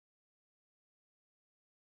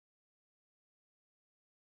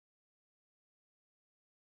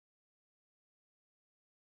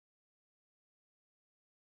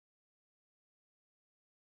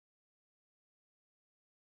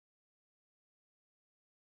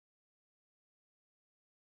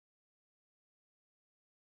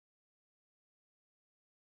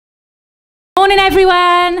Morning,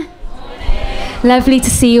 everyone. Lovely to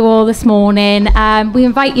see you all this morning. We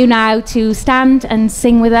invite you now to stand and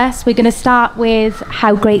sing with us. We're going to start with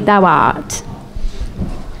How Great Thou Art.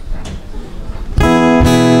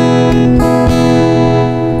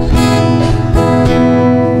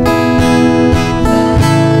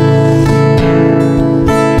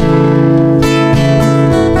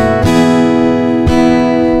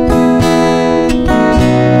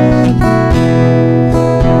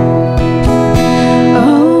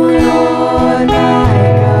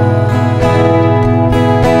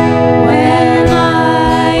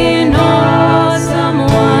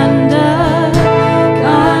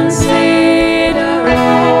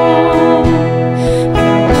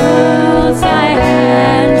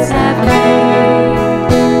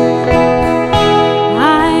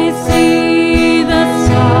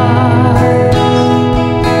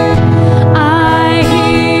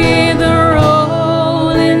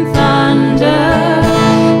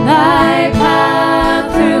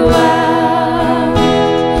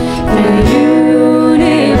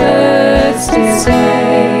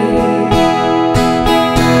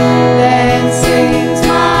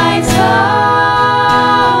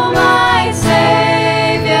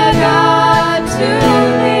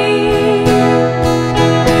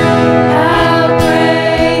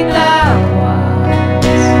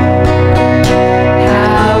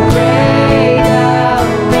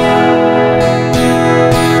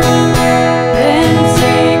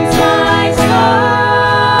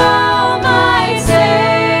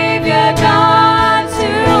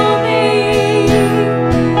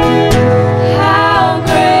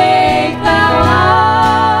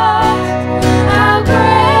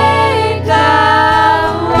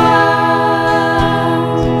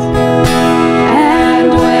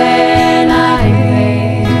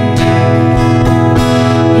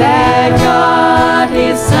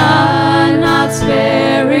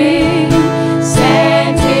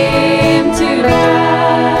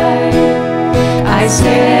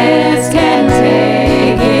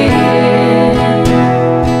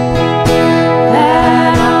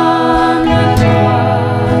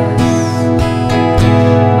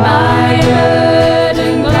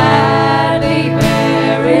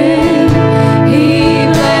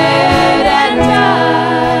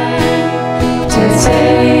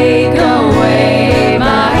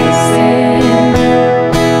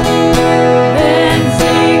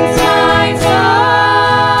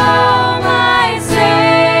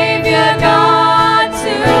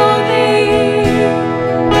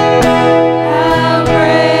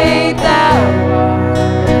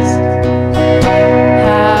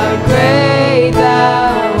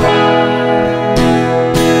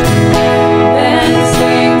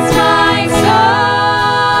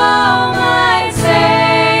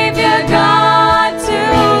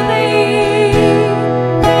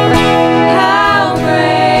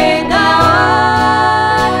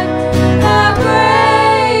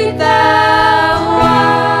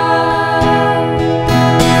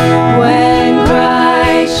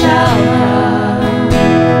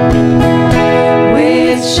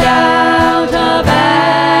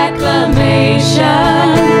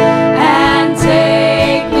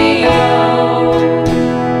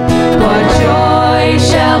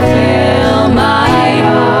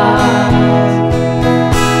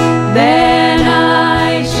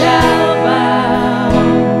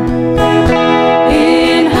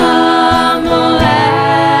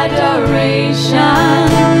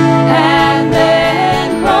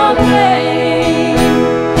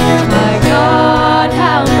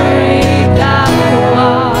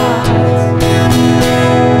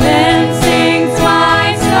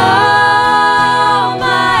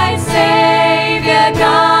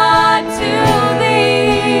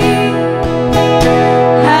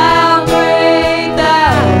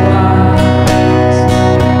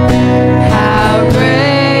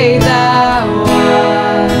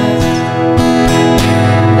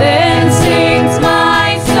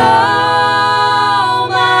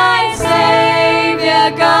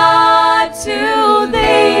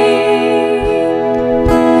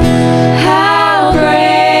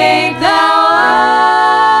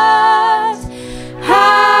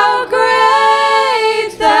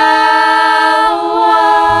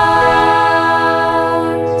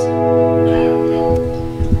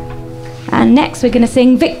 We're going to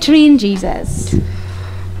sing Victory in Jesus.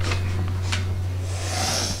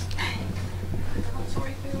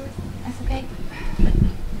 That's okay.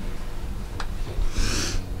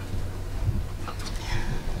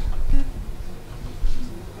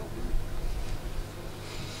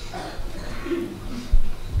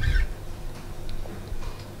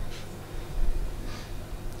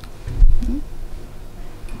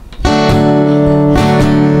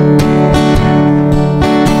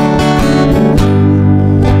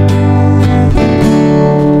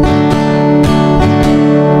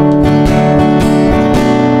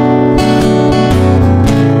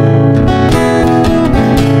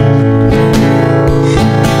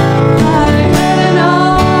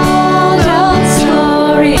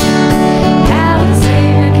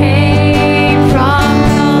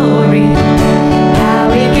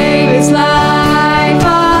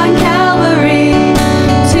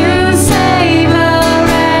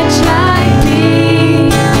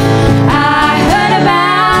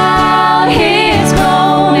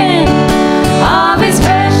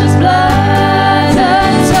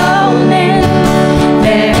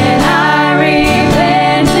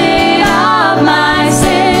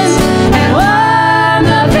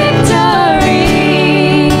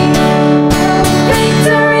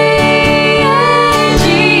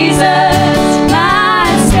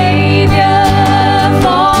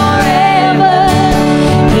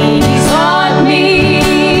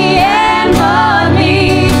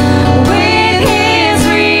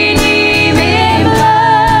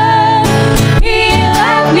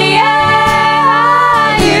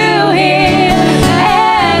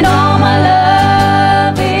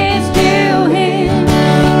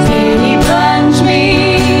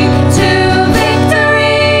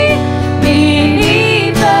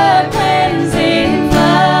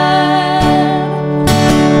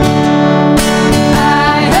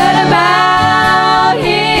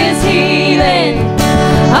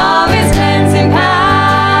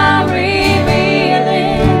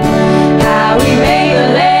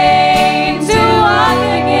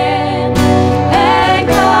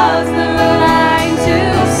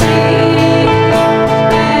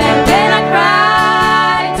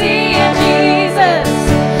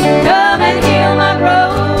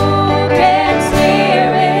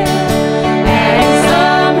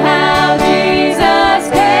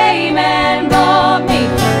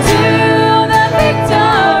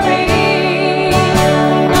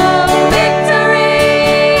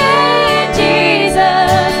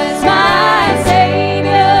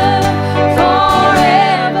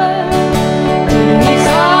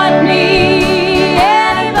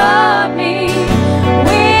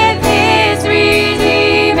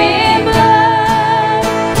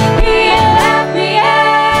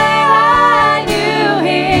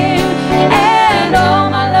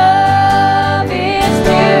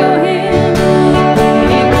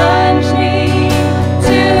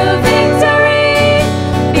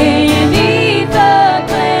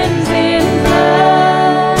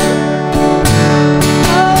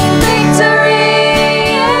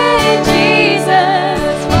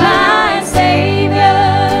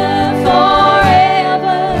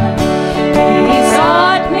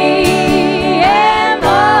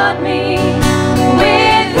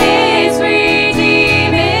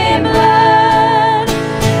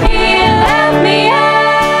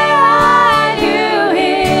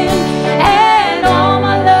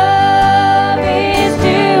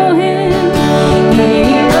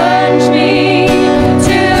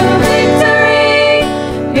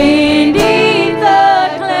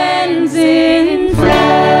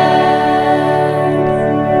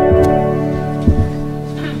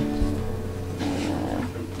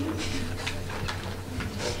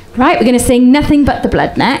 Right, we're going to sing Nothing But the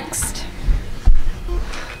Blood next.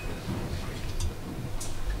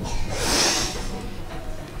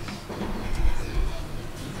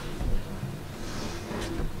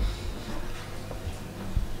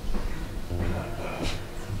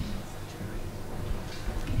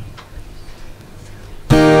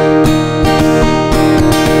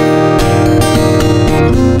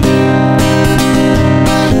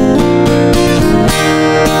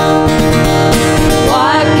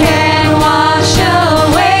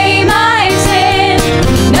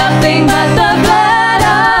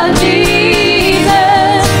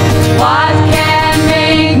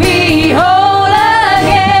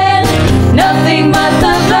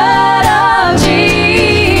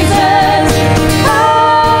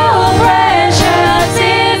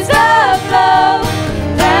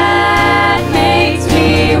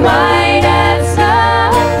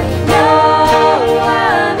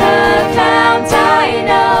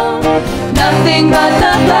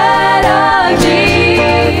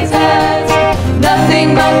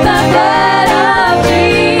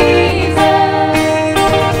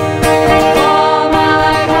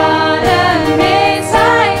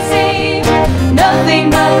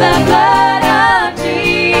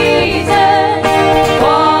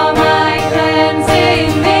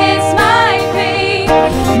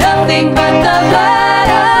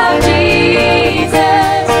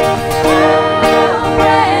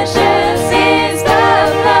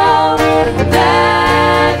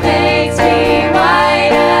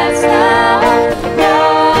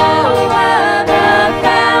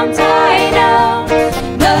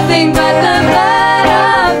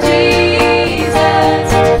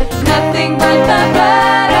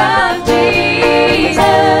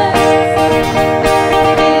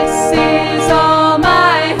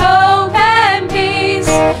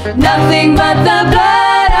 Nothing but the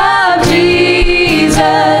blood of Jesus.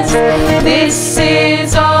 This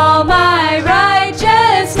is all my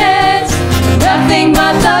righteousness. Nothing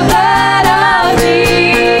but the blood of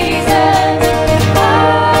Jesus.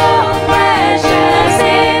 Oh, precious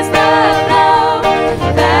is the flow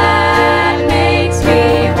that makes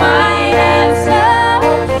me white as snow.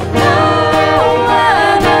 No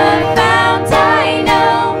other fount I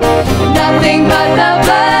know. Nothing but the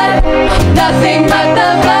blood. Nothing but the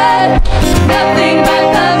blood. Nothing but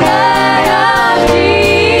the blood of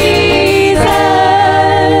Jesus.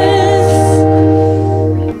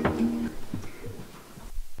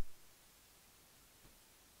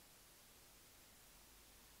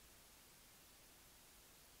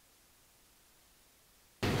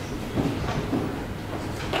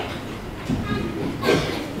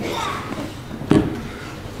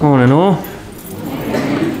 Morning all.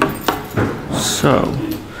 So,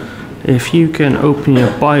 if you can open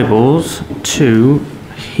your Bibles to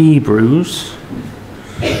Hebrews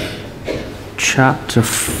chapter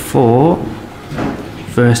 4,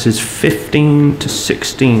 verses 15 to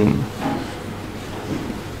 16.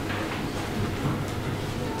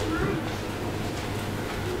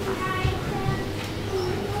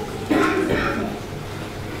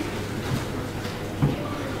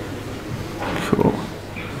 Cool.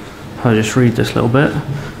 I'll just read this little bit.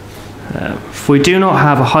 For we do not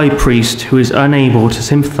have a high priest who is unable to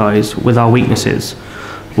sympathize with our weaknesses,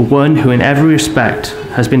 but one who in every respect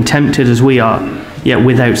has been tempted as we are, yet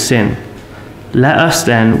without sin. Let us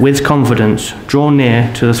then, with confidence, draw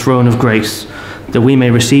near to the throne of grace, that we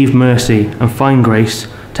may receive mercy and find grace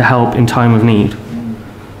to help in time of need.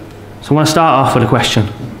 So I want to start off with a question.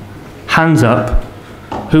 Hands up,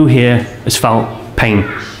 who here has felt pain?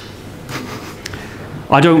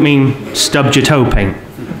 I don't mean stubbed your toe pain.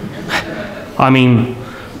 I mean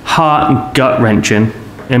heart and gut-wrenching,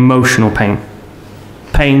 emotional pain.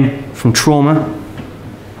 Pain from trauma,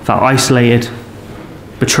 felt isolated,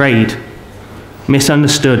 betrayed,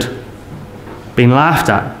 misunderstood, been laughed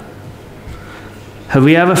at. Have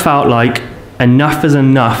we ever felt like enough is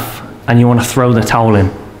enough and you want to throw the towel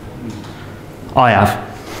in? I have.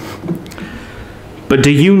 But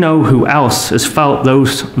do you know who else has felt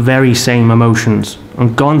those very same emotions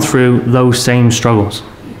and gone through those same struggles?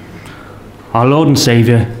 Our Lord and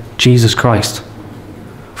Saviour, Jesus Christ.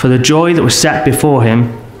 For the joy that was set before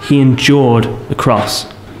him, he endured the cross.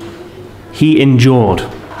 He endured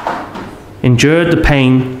the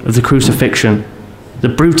pain of the crucifixion, the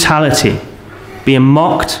brutality, being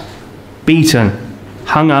mocked, beaten,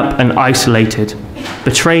 hung up and isolated,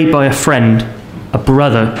 betrayed by a friend, a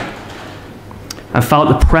brother, and felt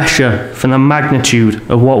the pressure from the magnitude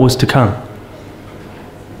of what was to come.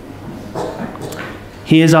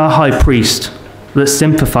 He is our high priest that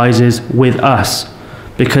sympathizes with us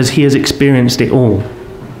because he has experienced it all.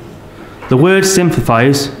 The word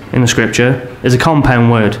sympathize in the scripture is a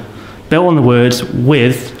compound word, built on the words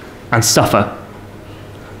with and suffer.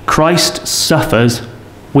 Christ suffers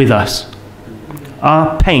with us.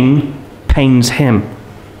 Our pain pains him.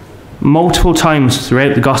 Multiple times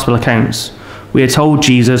throughout the gospel accounts, we are told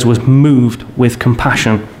Jesus was moved with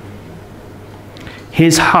compassion.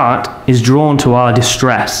 His heart is drawn to our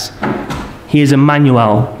distress. He is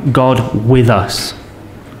Emmanuel, God with us.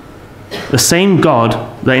 The same God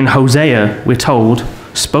that in Hosea, we're told,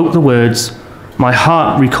 spoke the words, "My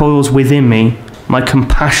heart recoils within me, my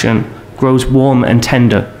compassion grows warm and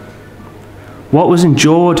tender." What was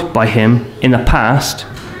endured by him in the past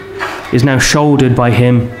is now shouldered by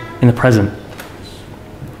him in the present.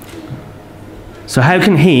 So how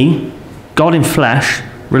can he, God in flesh,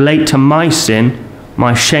 relate to my sin,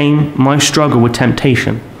 my shame, my struggle with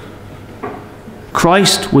temptation?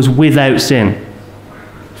 Christ was without sin.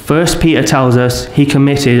 1 Peter tells us he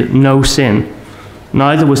committed no sin,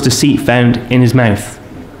 neither was deceit found in his mouth.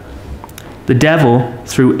 The devil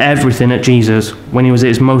threw everything at Jesus when he was at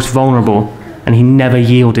his most vulnerable, and he never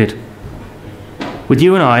yielded. With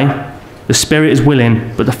you and I, the spirit is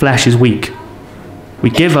willing, but the flesh is weak. We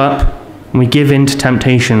give up and we give in to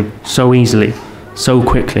temptation so easily, so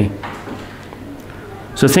quickly.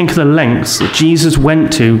 So think of the lengths that Jesus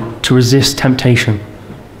went to resist temptation.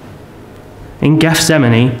 In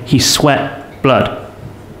Gethsemane, he sweat blood.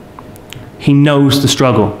 He knows the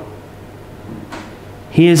struggle.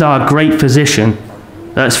 He is our great physician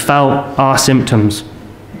that has felt our symptoms.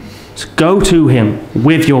 So go to him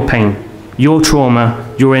with your pain, your trauma,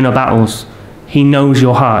 your inner battles. He knows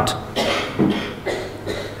your heart.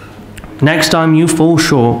 Next time you fall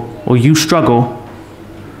short or you struggle,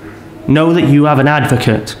 know that you have an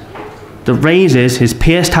advocate that raises his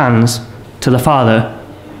pierced hands to the Father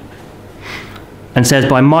and says,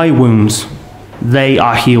 "By my wounds, they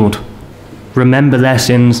are healed. Remember their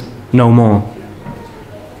sins no more."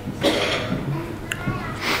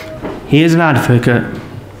 He is an advocate.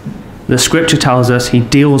 The scripture tells us he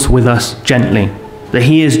deals with us gently, that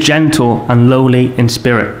he is gentle and lowly in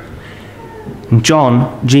spirit. In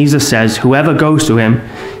John, Jesus says, whoever goes to him,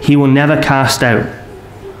 he will never cast out.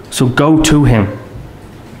 So go to him.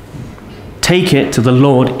 Take it to the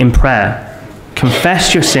Lord in prayer.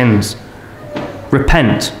 Confess your sins.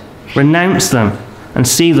 Repent. Renounce them and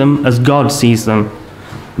see them as God sees them.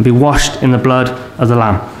 And be washed in the blood of the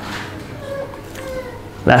Lamb.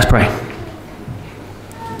 Let us pray.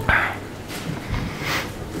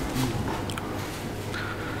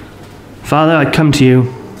 Father, I come to you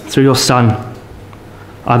through your Son,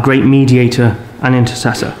 our great mediator and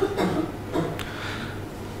intercessor.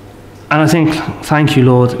 And I thank you,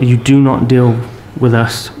 Lord, you do not deal with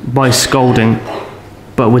us by scolding,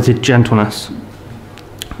 but with gentleness.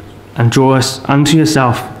 And draw us unto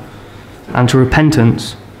yourself and to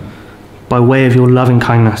repentance by way of your loving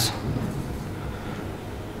kindness.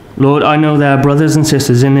 Lord, I know there are brothers and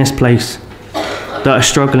sisters in this place that are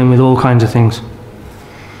struggling with all kinds of things.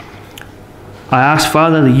 I ask,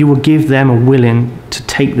 Father, that you will give them a willing to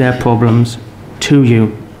take their problems to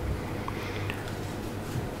you.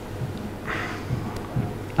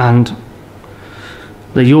 And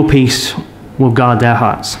that your peace will guard their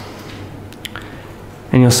hearts.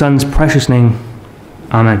 In your Son's precious name,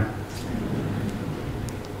 amen.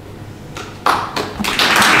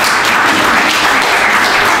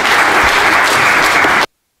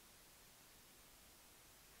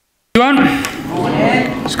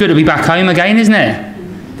 It's good to be back home again, isn't it?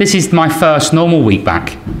 This is my first normal week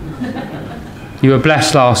back. You were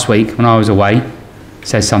blessed last week when I was away.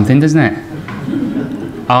 Says something, doesn't it?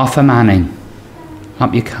 Arthur Manning,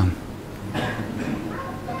 up you come.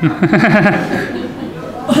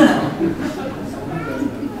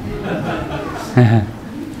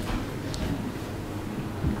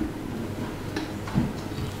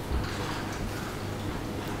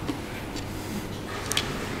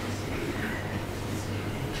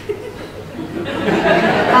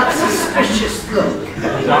 That's a suspicious look.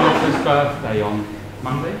 It's Arthur's birthday on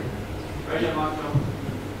Monday.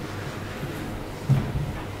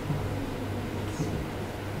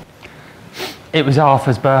 It was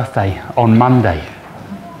Arthur's birthday on Monday.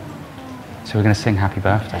 So we're going to sing happy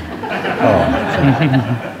birthday.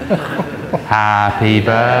 Happy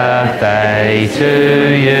birthday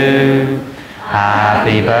to you.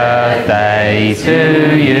 Happy birthday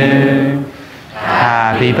to you.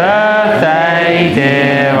 Happy birthday,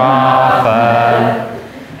 dear Arthur.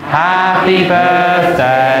 Happy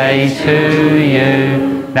birthday to you.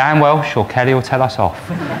 Now in Welsh, or Kelly will tell us off.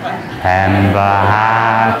 Pemba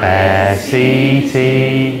hapesiti,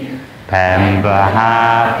 Pemba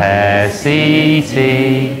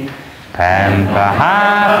hapesiti, Pemba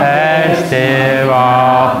hapes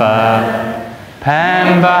Noddfa,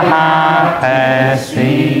 Pemba hapes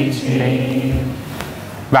each.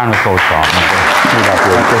 Round of applause for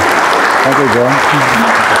Thank you, John.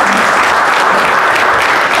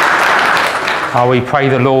 We pray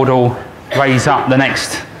the Lord will raise up the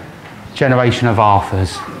next generation of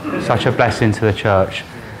Arthurs. Such a blessing to the church.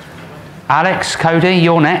 Alex, Cody,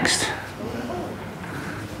 you're next.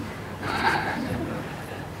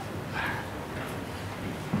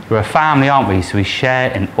 We're a family, aren't we? So we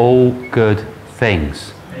share in all good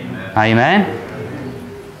things. Amen. Amen.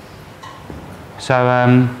 So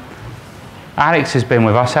Alex has been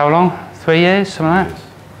with us how long? 3 years, something like that?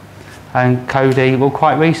 And Cody, well,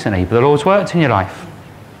 quite recently. But the Lord's worked in your life.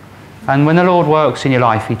 And when the Lord works in your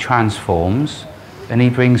life, he transforms, and he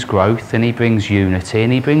brings growth, and he brings unity,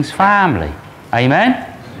 and he brings family. Amen?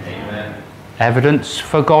 Amen. Evidence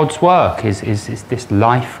for God's work is this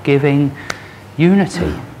life-giving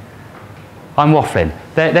unity. I'm waffling.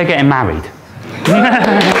 They're getting married. Isn't that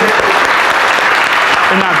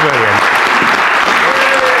brilliant?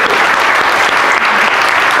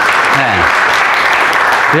 Yeah.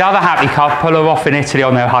 The other happy couple are off in Italy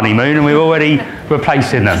on their honeymoon, and we're already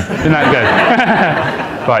replacing them. Isn't that good?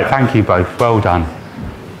 Right, thank you both. Well done.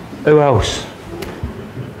 Who else?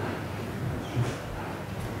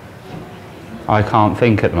 I can't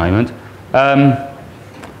think at the moment.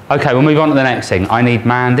 Okay, we'll move on to the next thing. I need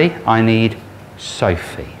Mandy. I need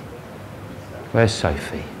Sophie. Where's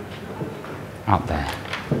Sophie? Up there.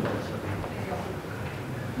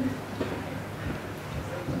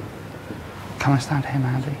 Come and stand here,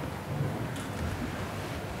 Mandy.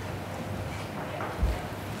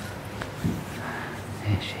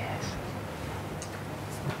 Here she is.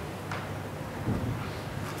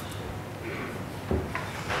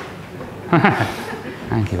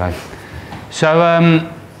 Thank you both. So,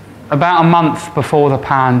 about a month before the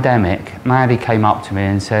pandemic, Mandy came up to me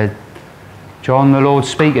and said, John, the Lord's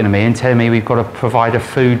speaking to me and telling me we've got to provide a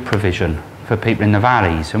food provision for people in the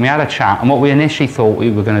valleys. And we had a chat, and what we initially thought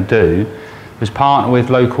we were going to do was partner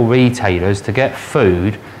with local retailers to get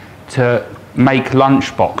food to make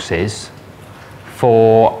lunch boxes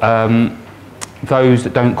for those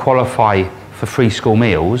that don't qualify for free school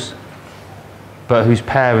meals, but whose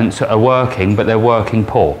parents are working, but they're working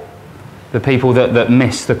poor. The people that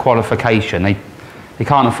miss the qualification, they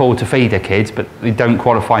can't afford to feed their kids, but they don't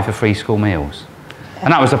qualify for free school meals.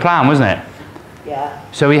 And that was the plan, wasn't it? Yeah.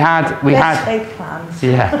 So we had plans.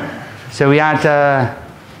 Yeah. So we had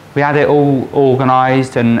it all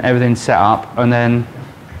organised and everything set up, and then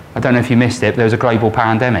I don't know if you missed it, but there was a global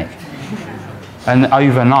pandemic, and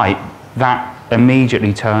overnight that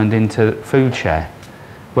immediately turned into Food Share,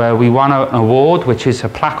 where we won an award, which is a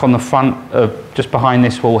plaque on the front of just behind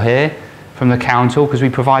this wall here, from the council, because we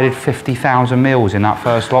provided 50,000 meals in that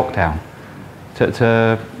first lockdown to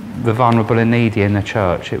the vulnerable and needy in the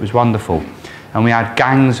church. It was wonderful. And we had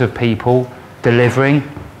gangs of people delivering,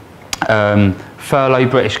 furloughed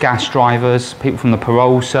British gas drivers, people from the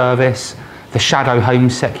parole service, the shadow home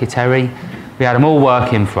secretary. We had them all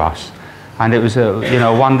working for us. And it was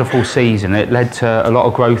a wonderful season. It led to a lot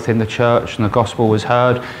of growth in the church, and the gospel was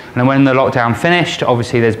heard. And then when the lockdown finished,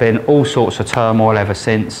 obviously there's been all sorts of turmoil ever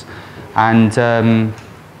since. And the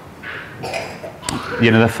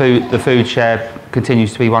food share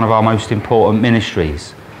continues to be one of our most important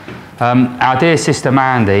ministries. Our dear sister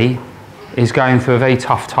Mandy is going through a very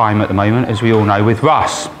tough time at the moment, as we all know, with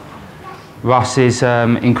Russ. Russ is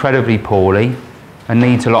incredibly poorly and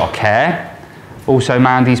needs a lot of care. Also,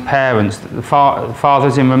 Mandy's parents, the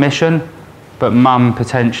father's in remission, but mum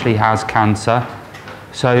potentially has cancer.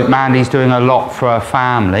 So Mandy's doing a lot for her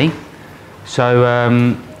family. So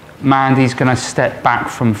Mandy's going to step back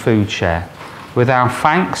from Food Share with our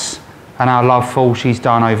thanks and our love for all she's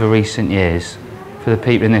done over recent years for the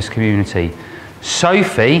people in this community.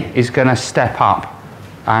 Sophie is going to step up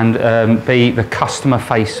and be the customer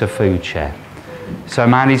face of Food Share. So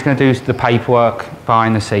Mandy's going to do the paperwork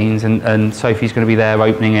behind the scenes, and Sophie's going to be there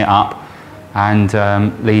opening it up and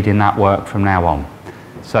leading that work from now on.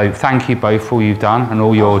 So thank you both for all you've done and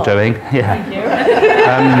all you're doing. Yeah.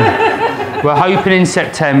 Thank you. We're hoping in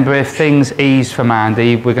September, if things ease for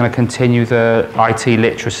Mandy, we're going to continue the IT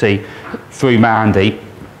literacy through Mandy.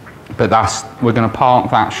 But we're going to park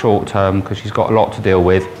that short term because she's got a lot to deal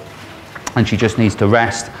with, and she just needs to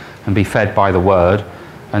rest and be fed by the word.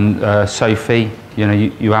 And Sophie,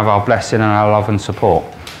 you have our blessing and our love and support.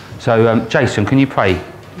 So Jason, can you pray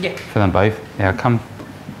for them both? Yeah, come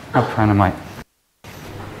up front, mate.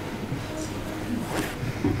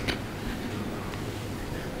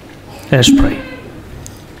 Let's pray.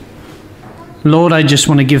 Lord, I just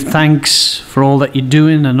want to give thanks for all that you're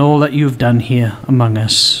doing and all that you've done here among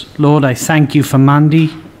us. Lord, I thank you for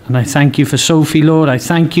Mandy, and I thank you for Sophie, Lord. I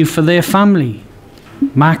thank you for their family,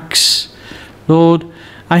 Max. Lord,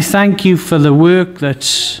 I thank you for the work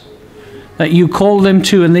that you called them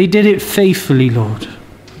to, and they did it faithfully, Lord.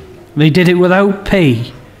 They did it without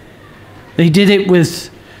pay. They did it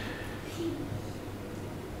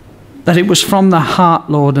that it was from the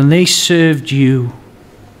heart, Lord, and they served you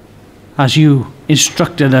as you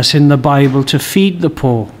instructed us in the Bible, to feed the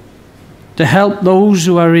poor, to help those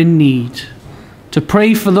who are in need, to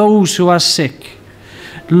pray for those who are sick.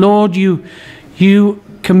 Lord, you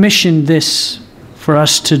commissioned this for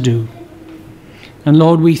us to do. And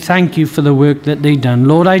Lord, we thank you for the work that they've done.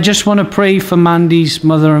 Lord, I just want to pray for Mandy's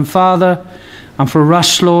mother and father, and for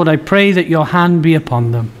Russ, Lord. I pray that your hand be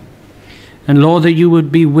upon them. And Lord, that you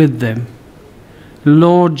would be with them.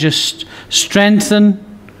 Lord, just strengthen.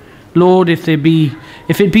 Lord, if it be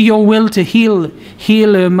your will to heal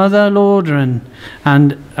her mother, Lord, and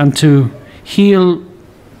to heal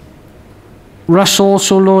Russ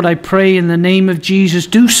also, Lord, I pray in the name of Jesus,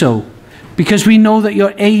 do so, because we know that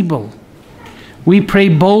you're able. We pray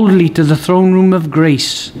boldly to the throne room of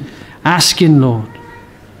grace, asking, Lord,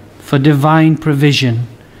 for divine provision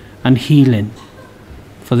and healing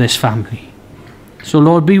for this family. So,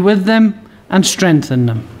 Lord, be with them and strengthen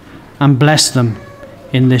them and bless them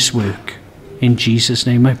in this work. In Jesus'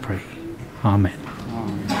 name I pray. Amen.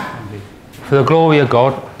 For the glory of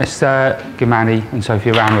God, let's give Mandy and Sophie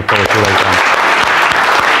a round of applause for those done.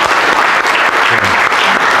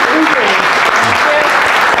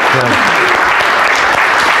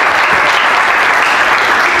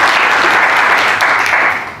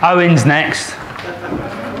 Owen's next.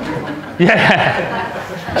 Yeah.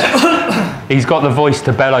 He's got the voice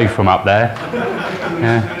to bellow from up there.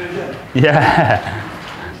 Yeah. Yeah.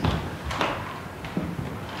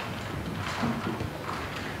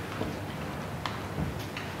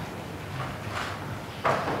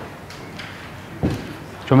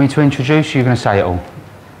 Do you want me to introduce you? You're going to say it all.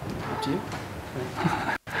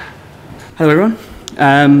 Hello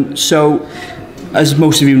everyone. So, as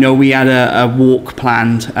most of you know, we had a walk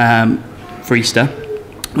planned for Easter,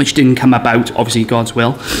 which didn't come about, obviously God's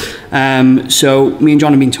will. So me and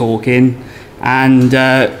John have been talking, and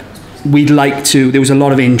we'd like to, there was a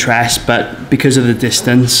lot of interest, but because of the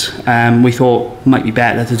distance, we thought it might be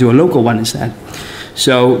better to do a local one instead.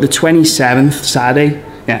 So the 27th, Saturday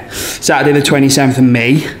the 27th of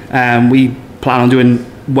May, we plan on doing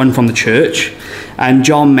one from the church. And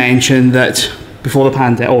John mentioned that before the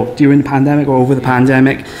pandemic, or during the pandemic, or over the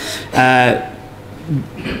pandemic,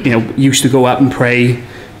 used to go up and pray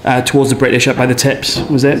towards the British up by the Tips,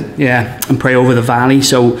 was it? Yeah, and pray over the valley.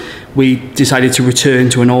 So we decided to return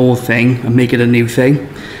to an old thing and make it a new thing.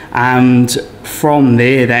 And from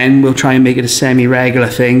there then, we'll try and make it a semi-regular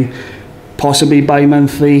thing, possibly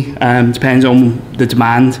bi-monthly, depends on the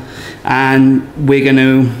demand. And we're going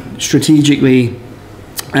to strategically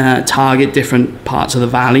target different parts of the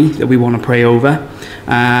valley that we want to pray over,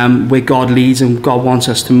 where God leads and God wants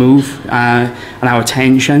us to move and our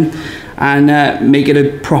attention, and make it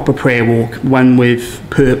a proper prayer walk, one with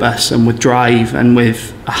purpose and with drive and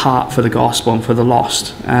with a heart for the gospel and for the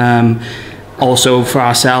lost. Also for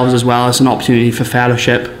ourselves as well, as an opportunity for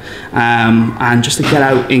fellowship, and just to get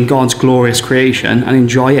out in God's glorious creation and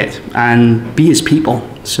enjoy it and be his people.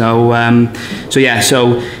 So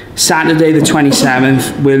Saturday the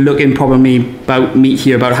 27th, we're looking probably meet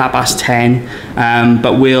here about 10:30,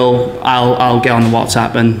 but I'll get on the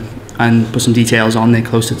WhatsApp and put some details on there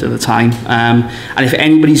closer to the time. And if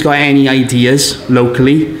anybody's got any ideas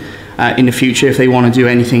locally in the future, if they want to do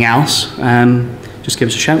anything else, just give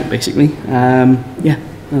us a shout, basically.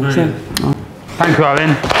 That's it. Thank you,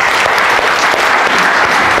 Owen.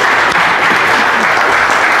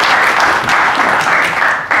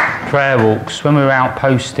 Prayer walks. When we were out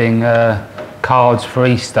posting cards for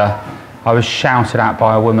Easter, I was shouted at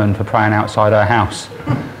by a woman for praying outside her house.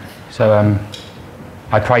 So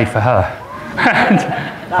I prayed for her.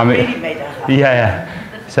 That really made her happy. Yeah.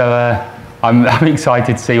 So I'm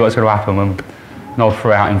excited to see what's going to happen when Noddfa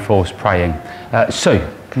are out in force praying. Sue,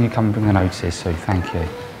 can you come and bring the notices, Sue? Thank you.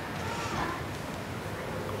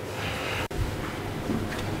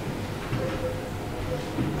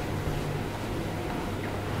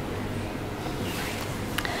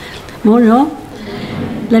 Morning all.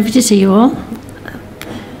 Lovely to see you all.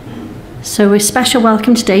 So a special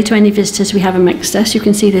welcome today to any visitors we have amongst us. You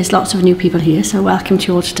can see there's lots of new people here, so welcome to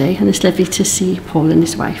you all today, and it's lovely to see Paul and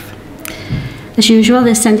his wife. As usual,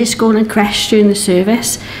 there's Sunday school and creche during the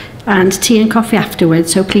service, and tea and coffee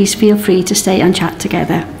afterwards, so please feel free to stay and chat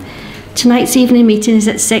together. Tonight's evening meeting is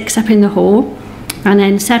at 6 up in the hall, and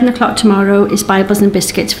then 7 o'clock tomorrow is Bibles and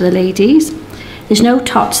biscuits for the ladies. There's no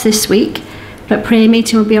tots this week, but prayer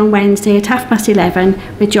meeting will be on Wednesday at 11:30,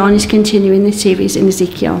 where John is continuing the series in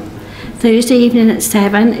Ezekiel. Thursday evening at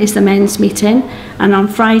 7 is the men's meeting, and on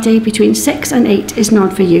Friday between 6 and 8 is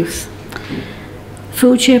Noddfa Youth.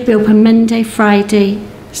 Food share will be open Monday, Friday,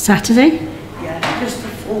 Saturday. Yeah, just a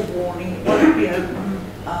forewarning, it won't be open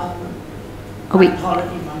A week.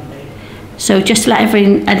 holiday Monday. So just to let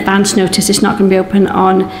everyone in advance notice, it's not going to be open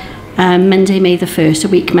on Monday, May the 1st, a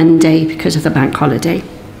week Monday, because of the bank holiday.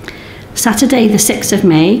 Saturday, the 6th of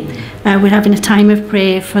May, we're having a time of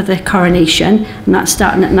prayer for the coronation, and that's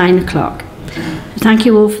starting at 9 o'clock. Thank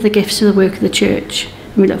you all for the gifts to the work of the church,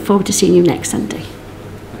 and we look forward to seeing you next Sunday.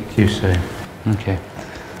 Thank you, Sue. Thank you.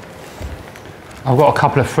 I've got a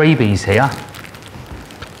couple of freebies here,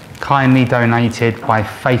 kindly donated by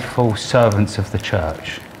faithful servants of the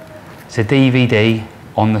church. It's a DVD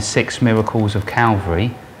on the 6 miracles of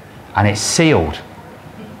Calvary, and it's sealed.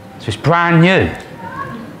 So it's brand new.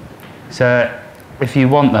 So if you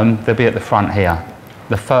want them, they'll be at the front here.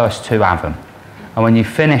 The first 2 have them. And when you've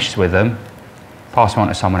finished with them, pass them on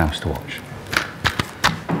to someone else to watch.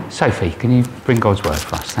 Sophie, can you bring God's word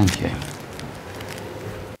for us? Thank you.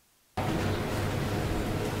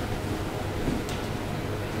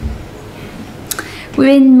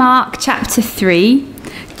 We're in Mark chapter 3.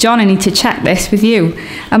 John, I need to check this with you.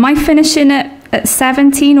 Am I finishing at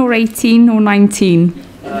 17 or 18 or 19?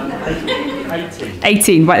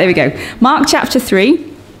 18, right, there we go. Mark chapter 3,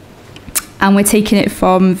 and we're taking it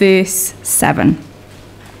from verse 7.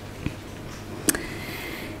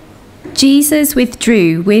 Jesus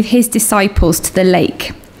withdrew with his disciples to the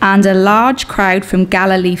lake, and a large crowd from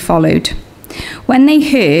Galilee followed. When they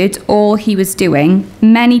heard all he was doing,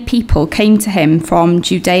 many people came to him from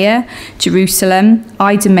Judea, Jerusalem,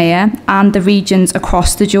 Idumea, and the regions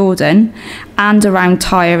across the Jordan, and around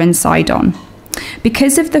Tyre and Sidon.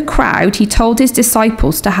 Because of the crowd, he told his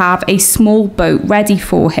disciples to have a small boat ready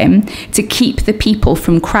for him to keep the people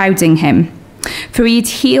from crowding him. For he had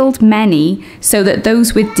healed many, so that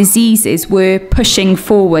those with diseases were pushing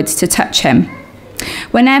forward to touch him.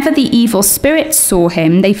 Whenever the evil spirits saw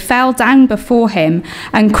him, they fell down before him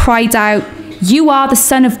and cried out, "You are the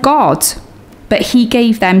Son of God." But he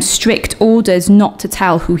gave them strict orders not to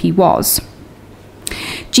tell who he was.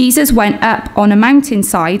 Jesus went up on a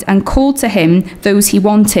mountainside and called to him those he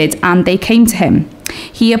wanted, and they came to him.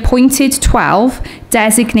 He appointed 12,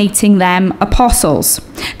 designating them apostles,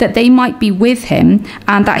 that they might be with him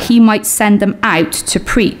and that he might send them out to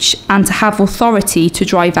preach and to have authority to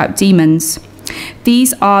drive out demons.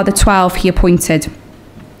 These are the 12 he appointed: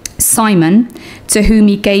 Simon, to whom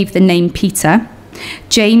he gave the name Peter,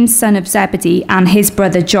 James, son of Zebedee, and his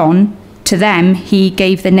brother John. To them he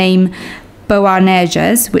gave the name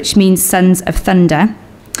Boanerges, which means sons of thunder,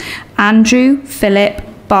 Andrew, Philip,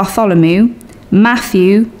 Bartholomew,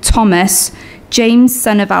 Matthew, Thomas, James,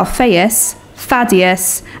 son of Alphaeus,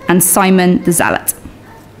 Thaddeus, and Simon the Zealot.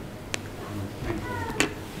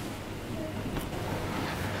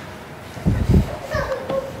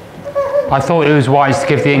 I thought it was wise to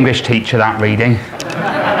give the English teacher that reading.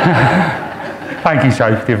 Thank you,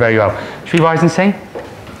 Sophie, you did very well. Should we rise and sing?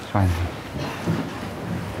 Let's rise and sing.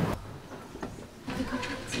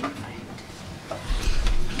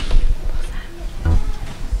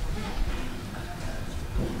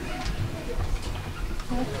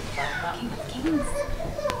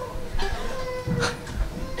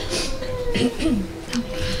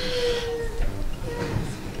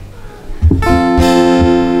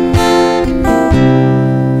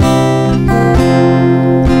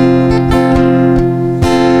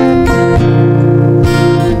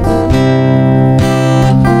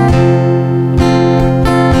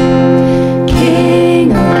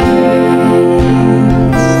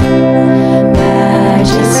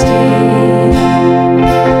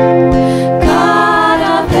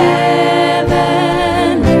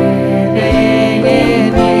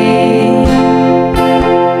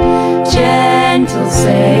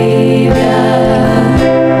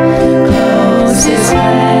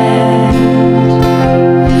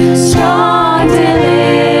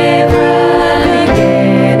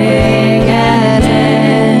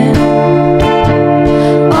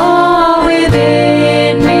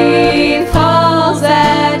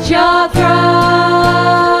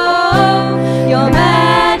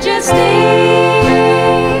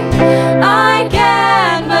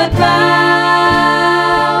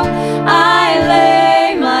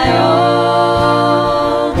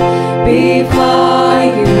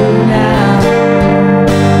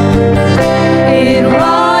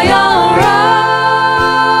 Royal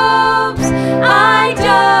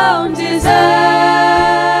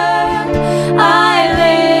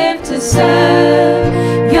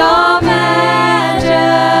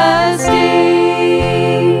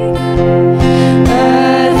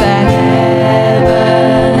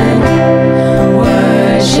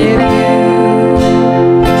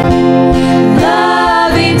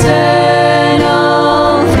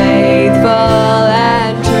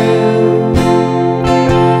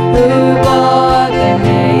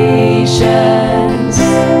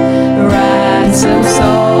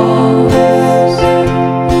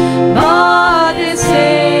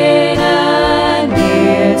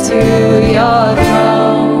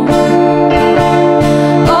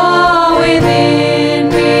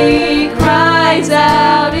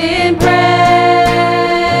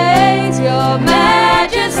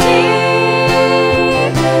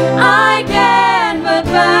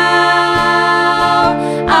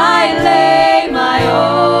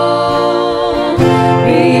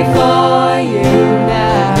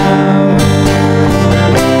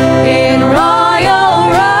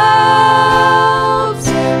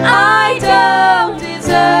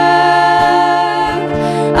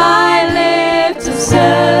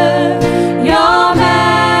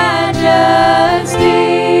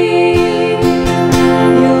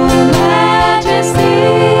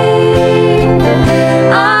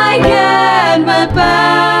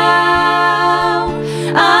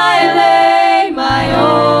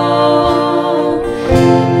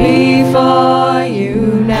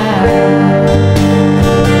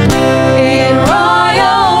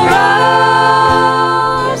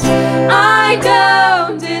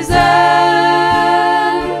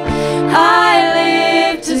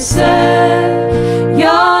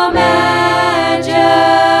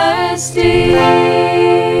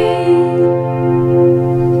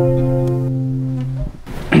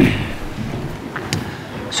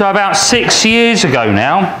So about 6 years ago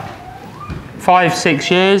now, 5, 6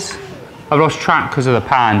 years, I've lost track because of the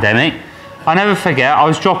pandemic. I never forget, I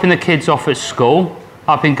was dropping the kids off at school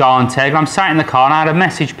up in Garnteg, and I'm sat in the car and I had a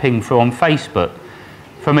message ping through on Facebook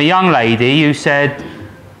from a young lady who said,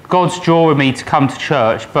 God's drawing me to come to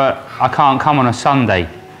church, but I can't come on a Sunday.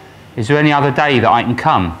 Is there any other day that I can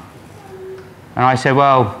come? And I said,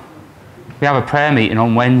 well, we have a prayer meeting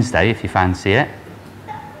on Wednesday if you fancy it.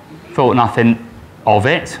 Thought nothing of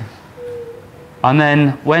it. And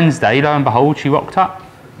then Wednesday, lo and behold, she rocked up.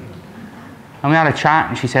 And we had a chat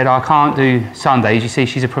and she said, I can't do Sundays. You see,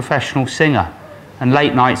 she's a professional singer. And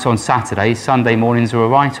late nights on Saturdays, Sunday mornings are a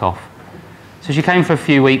write-off. So she came for a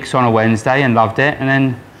few weeks on a Wednesday and loved it. And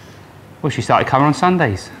then, well, she started coming on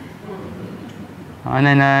Sundays. And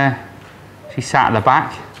then she sat at the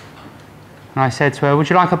back. And I said to her,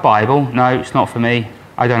 would you like a Bible? No, it's not for me.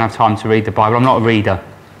 I don't have time to read the Bible. I'm not a reader.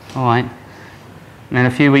 All right. And then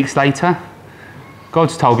a few weeks later,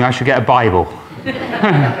 God's told me I should get a Bible.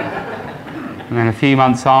 And then a few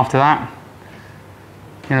months after that,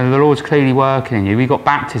 you know, the Lord's clearly working in you. We've got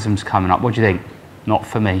baptisms coming up. What do you think? Not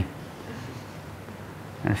for me.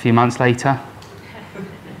 And a few months later,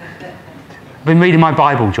 I've been reading my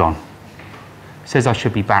Bible, John. It says I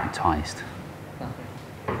should be baptised.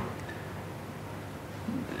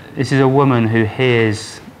 This is a woman who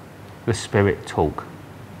hears the Spirit talk.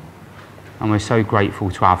 And we're so grateful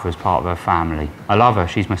to have her as part of her family. I love her.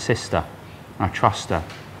 She's my sister. I trust her.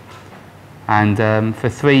 And for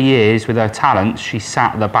 3 years, with her talents, she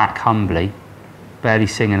sat at the back humbly, barely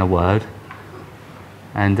singing a word.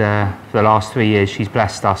 And for the last 3 years, she's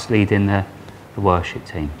blessed us leading the worship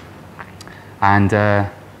team. And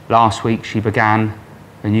last week, she began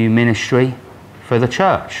a new ministry for the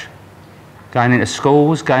church, going into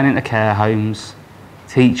schools, going into care homes,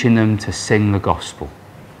 teaching them to sing the gospel.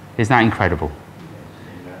 Isn't that incredible?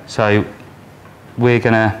 So we're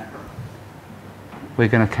going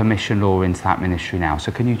to commission Laura into that ministry now.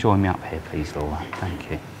 So can you join me up here, please, Laura?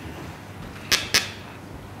 Thank you.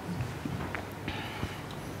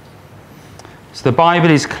 So the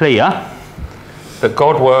Bible is clear that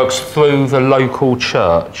God works through the local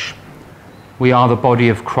church. We are the body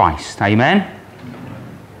of Christ. Amen?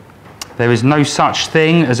 There is no such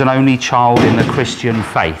thing as an only child in the Christian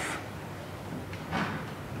faith.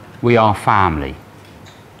 We are family.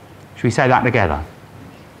 Should we say that together?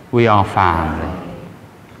 We are family.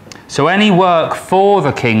 So any work for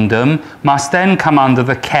the kingdom must then come under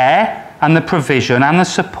the care and the provision and the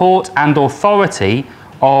support and authority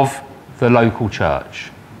of the local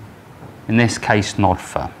church. In this case,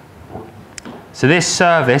 Noddfa. So this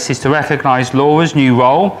service is to recognise Laura's new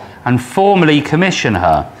role and formally commission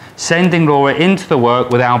her, sending Laura into the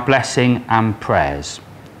work with our blessing and prayers.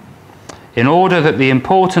 In order that the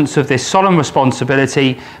importance of this solemn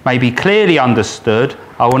responsibility may be clearly understood,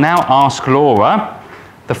 I will now ask Laura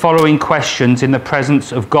the following questions in the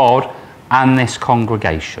presence of God and this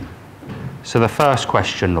congregation. So the first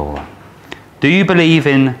question, Laura. Do you believe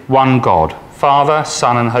in one God, Father,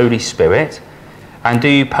 Son and Holy Spirit? And do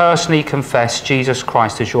you personally confess Jesus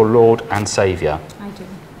Christ as your Lord and Saviour? I do.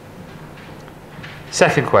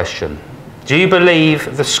 Second question. Do you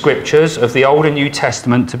believe the scriptures of the Old and New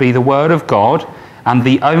Testament to be the Word of God and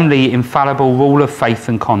the only infallible rule of faith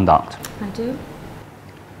and conduct? I do.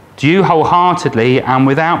 Do you wholeheartedly and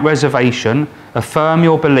without reservation affirm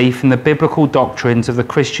your belief in the biblical doctrines of the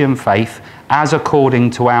Christian faith as according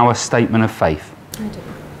to our statement of faith? I do.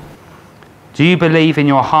 Do you believe in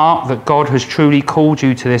your heart that God has truly called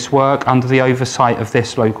you to this work under the oversight of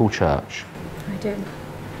this local church? I do.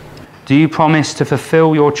 Do you promise to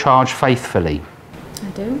fulfill your charge faithfully? I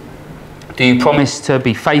do. Do you promise to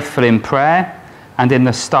be faithful in prayer and in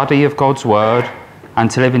the study of God's word,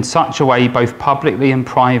 and to live in such a way both publicly and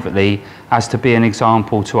privately as to be an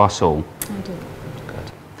example to us all? I do.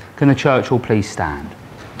 Good. Can the church all please stand?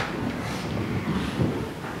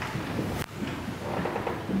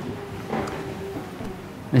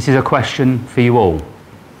 This is a question for you all,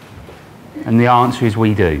 and the answer is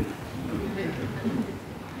we do.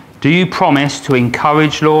 Do you promise to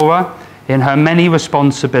encourage Laura in her many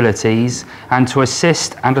responsibilities and to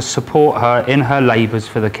assist and to support her in her labours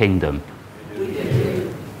for the kingdom? We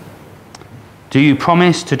do. Do you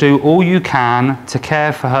promise to do all you can to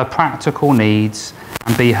care for her practical needs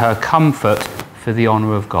and be her comfort for the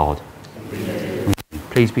honour of God? We do.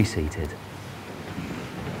 Please be seated.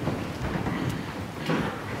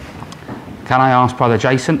 Can I ask Brother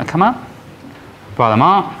Jason to come up? Brother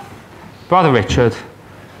Mark, Brother Richard,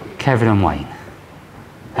 Kevin and Wayne.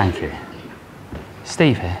 Thank you.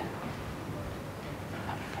 Steve here.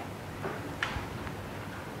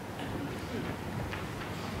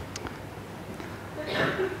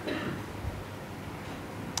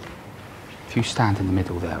 If you stand in the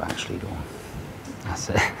middle there, actually, Dawn. That's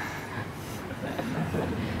it.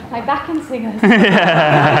 My backing singers.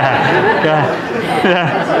 Yeah.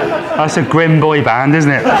 That's a grim boy band,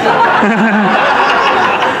 isn't it?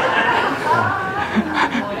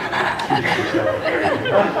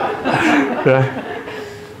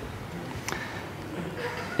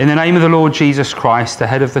 In the name of the Lord Jesus Christ, the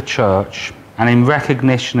head of the church, and in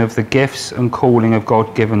recognition of the gifts and calling of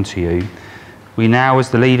God given to you, we now, as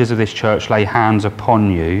the leaders of this church, lay hands upon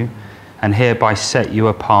you and hereby set you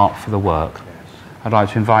apart for the work. I'd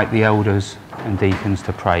like to invite the elders and deacons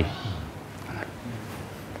to pray.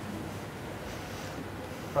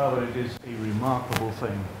 Father, it is a remarkable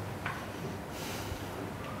thing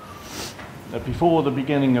that before the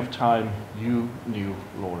beginning of time, you knew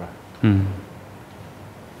Laura. And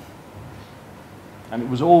it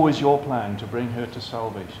was always your plan to bring her to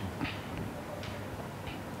salvation.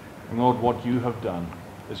 And Lord, what you have done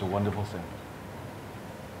is a wonderful thing.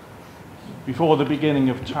 Before the beginning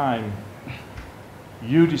of time,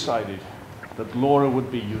 you decided that Laura would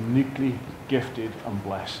be uniquely gifted and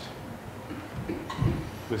blessed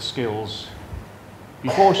with skills.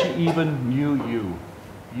 Before she even knew you,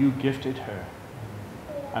 you gifted her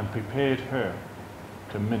and prepared her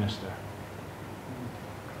to minister.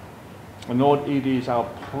 And Lord, it is our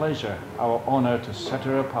pleasure, our honor to set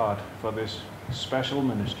her apart for this special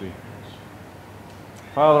ministry.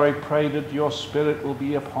 Father, I pray that your Spirit will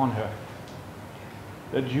be upon her,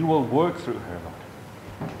 that you will work through her,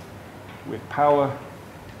 Lord, with power,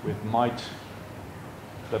 with might,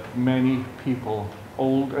 that many people,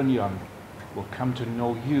 old and young, will come to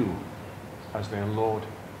know you as their Lord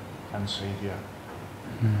and Savior.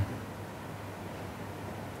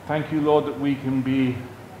 Thank you, Lord, that we can be,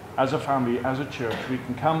 as a family, as a church, we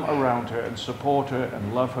can come around her and support her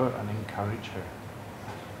and love her and encourage her.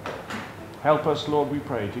 Help us, Lord, we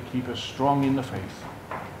pray, to keep us strong in the faith,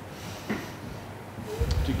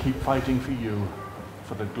 to keep fighting for you,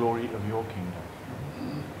 for the glory of your kingdom.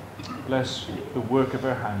 Bless the work of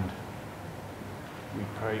her hand. We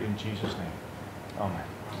pray in Jesus' name. Amen.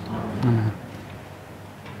 Amen.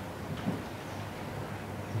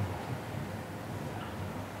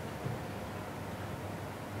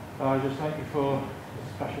 I just thank you for the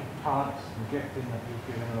special talents and gifting that you've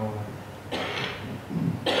given Laura.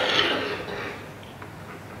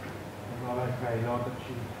 And Lord, I pray, Lord, that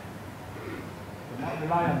she will not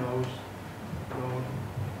rely on those, Lord,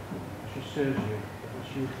 she serves you, but that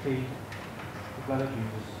she would plead the blood of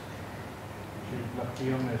Jesus. She would look for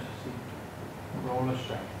your mercy, for all her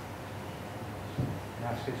strength. And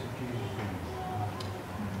ask this in Jesus' name.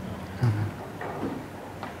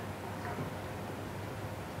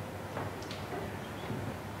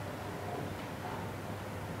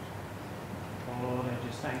 Lord, I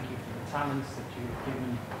just thank you for the talents that you have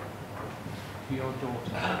given to your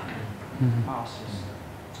daughter, our sister,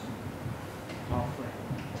 our friend.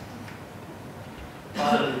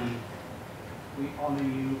 Father, we honour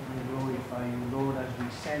you and glorify you, Lord, as we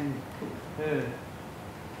send her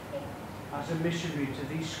as a missionary to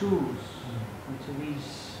these schools and to these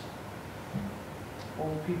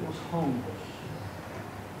old people's homes.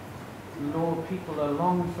 Lord, people are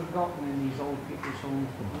long forgotten in these old people's homes,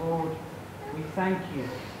 but Lord, we thank you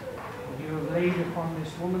that you have laid upon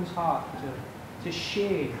this woman's heart to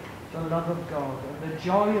share the love of God and the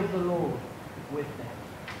joy of the Lord with them.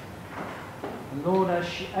 And Lord, as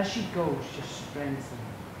she goes, just strengthen.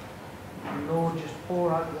 And Lord, just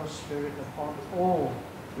pour out your Spirit upon all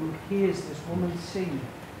who hears this woman sing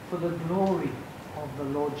for the glory of the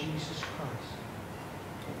Lord Jesus Christ.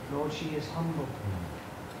 Lord, she is humble.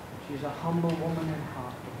 She is a humble woman in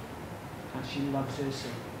heart, and she loves her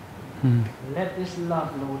Savior. Let this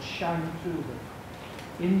love, Lord, shine through them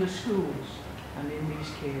in the schools and in these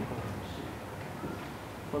care homes.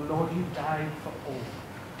 For Lord, you died for all.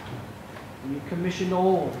 And you commissioned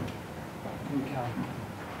all who come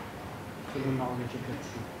to the knowledge of the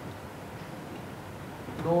truth.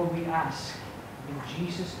 Lord, we ask in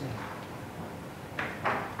Jesus' name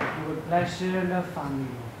that you would bless her and her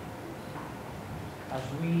family, Lord, as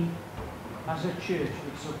we, as a church,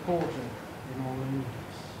 would support her in all her needs.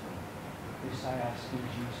 This I ask in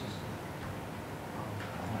Jesus'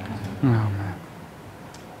 name. Amen.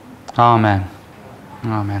 Amen.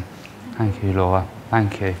 Amen. Thank you, Laura.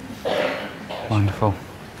 Thank you. Wonderful.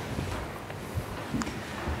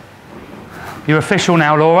 You're official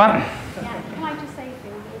now, Laura? Yeah, can I just say a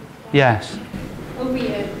few words? Yes. Over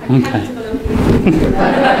here. Okay.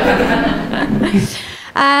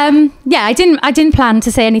 Yeah, I didn't plan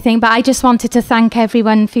to say anything, but I just wanted to thank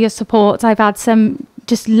everyone for your support. I've had some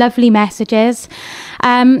just lovely messages,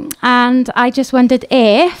 and I just wondered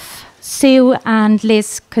if Sue and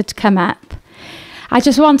Liz could come up. I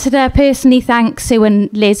just wanted to personally thank Sue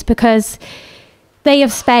and Liz because they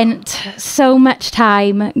have spent so much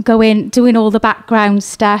time doing all the background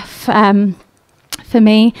stuff for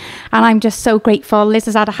me, and I'm just so grateful. Liz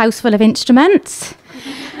has had a house full of instruments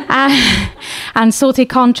and sorted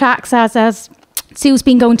contracts as Sue's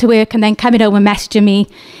been going to work and then coming home and messaging me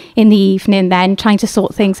in the evening, then trying to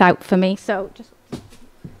sort things out for me. So just.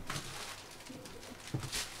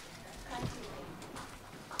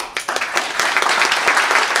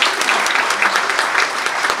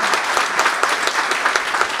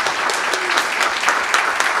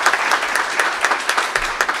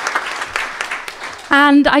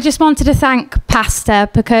 And I just wanted to thank Pastor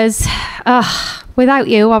because without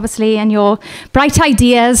you, obviously, and your bright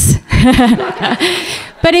ideas,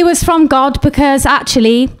 but it was from God because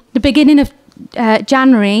actually, the beginning of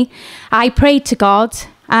January, I prayed to God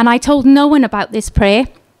and I told no one about this prayer.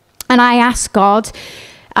 And I asked God,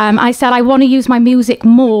 I said, I want to use my music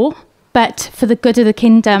more, but for the good of the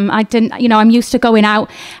kingdom. I didn't, I'm used to going out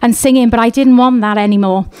and singing, but I didn't want that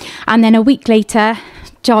anymore. And then a week later,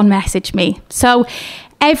 John messaged me. So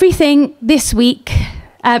everything this week,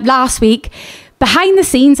 last week, behind the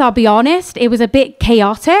scenes, I'll be honest, it was a bit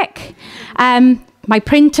chaotic. My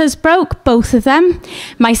printers broke, both of them.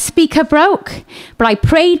 My speaker broke, but I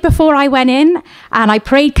prayed before I went in and I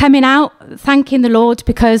prayed coming out, thanking the Lord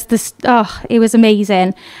because it was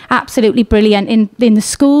amazing. Absolutely brilliant in the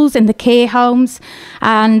schools, in the care homes.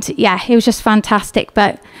 And yeah, it was just fantastic.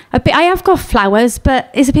 But I have got flowers,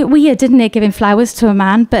 but it's a bit weird, isn't it, giving flowers to a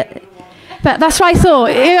man? But that's what I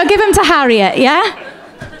thought. I'll give them to Harriet, yeah?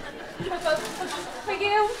 For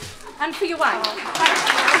you and for your wife.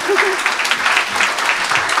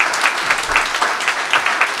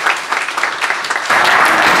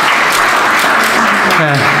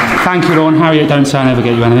 Thank you, Lorne. Harriet, don't say I never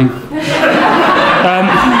get you anything.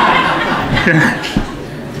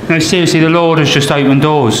 No, seriously, the Lord has just opened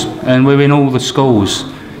doors, and we're in all the schools.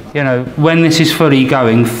 When this is fully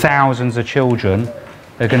going, thousands of children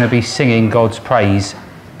are going to be singing God's praise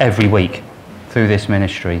every week through this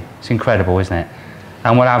ministry. It's incredible, isn't it?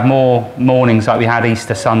 And we'll have more mornings like we had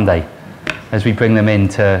Easter Sunday as we bring them in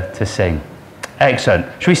to sing. Excellent.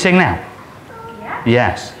 Should we sing now? Yeah.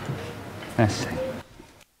 Yes. Let's sing.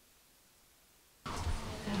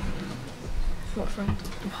 What from?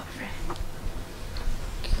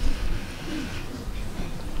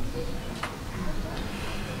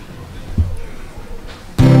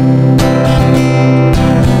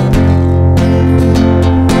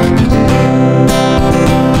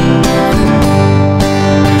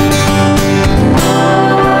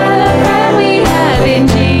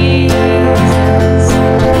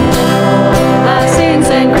 Our sins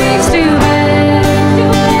and griefs to bear.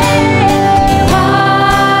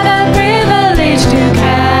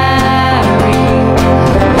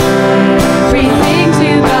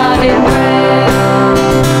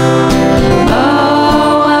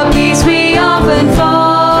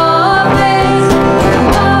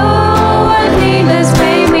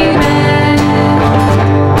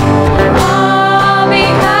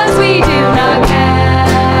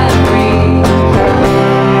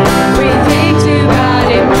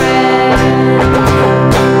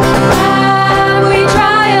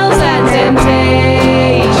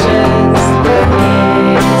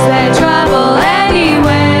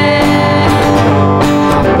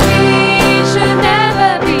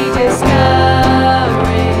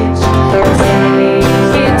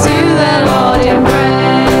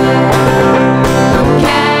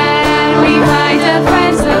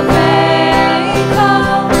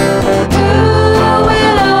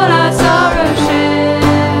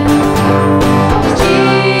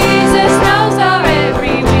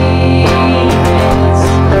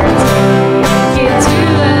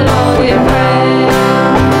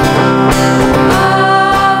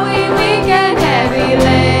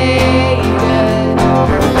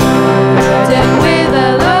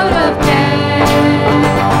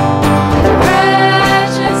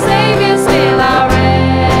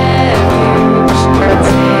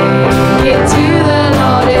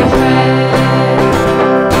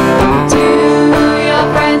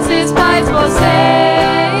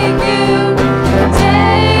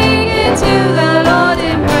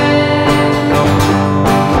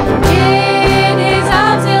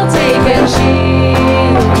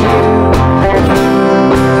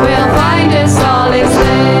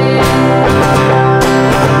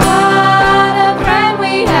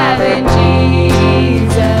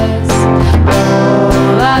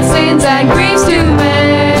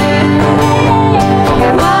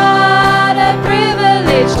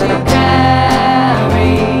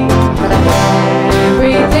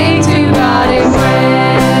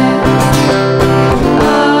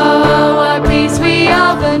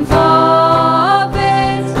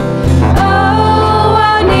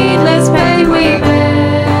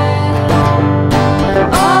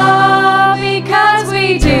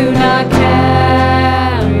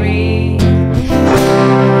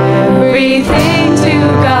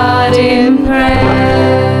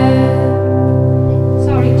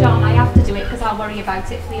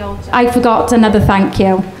 about it for the altar. I forgot another thank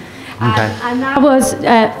you. Okay. And that was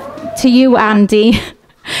to you, Andy.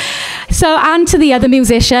 So, and to the other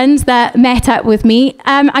musicians that met up with me,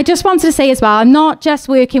 I just wanted to say as well, I'm not just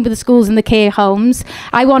working with the schools and the care homes.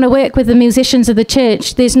 I want to work with the musicians of the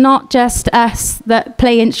church. There's not just us that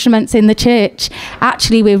play instruments in the church.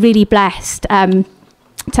 Actually, we're really blessed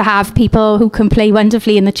to have people who can play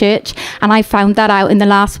wonderfully in the church, and I found that out in the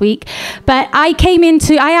last week. But I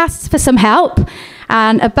asked for some help,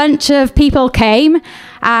 and a bunch of people came,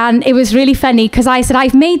 and it was really funny because I said,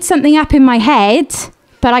 I've made something up in my head,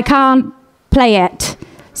 but I can't play it.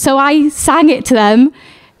 So I sang it to them,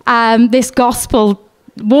 this gospel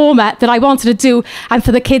warm-up that I wanted to do and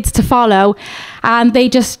for the kids to follow. And they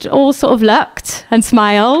just all sort of looked and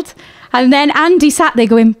smiled. And then Andy sat there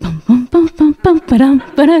going, bum, bum, bum, bum, bum, ba-dum,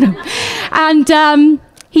 ba-da-dum. And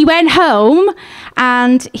he went home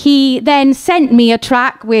and he then sent me a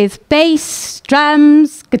track with bass,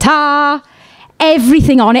 drums, guitar,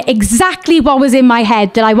 everything on it, exactly what was in my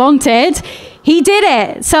head that I wanted. He did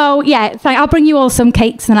it. So, yeah, I'll bring you all some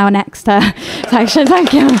cakes in our next section.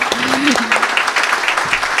 Thank you.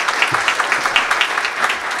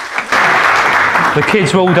 The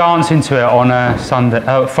kids were all dancing to it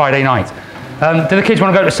on Friday night. Do the kids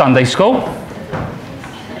want to go to Sunday school?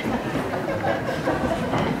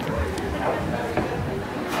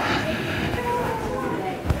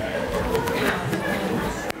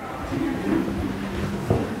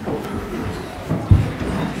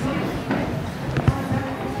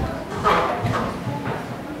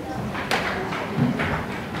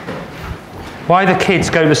 Why the kids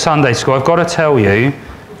go to Sunday school? I've got to tell you,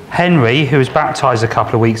 Henry, who was baptised a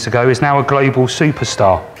couple of weeks ago, is now a global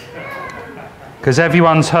superstar. Because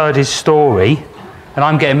everyone's heard his story, and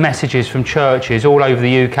I'm getting messages from churches all over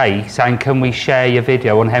the UK saying, can we share your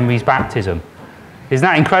video on Henry's baptism? Isn't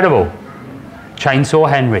that incredible? Chainsaw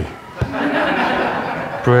Henry.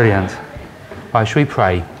 Brilliant. Right, shall we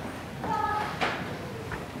pray?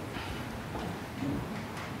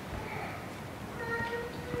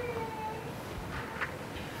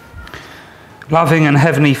 Loving and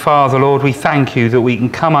Heavenly Father, Lord, we thank you that we can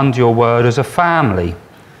come under your word as a family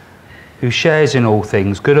who shares in all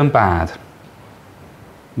things, good and bad.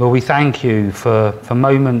 Lord, we thank you for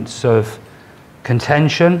moments of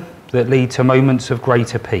contention that lead to moments of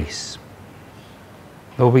greater peace.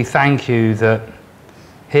 Lord, we thank you that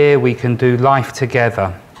here we can do life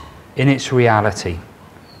together in its reality,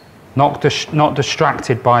 not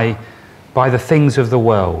distracted by the things of the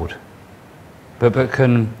world, but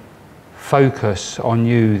can focus on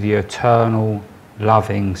you, the eternal,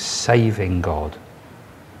 loving, saving God.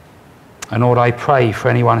 And Lord, I pray for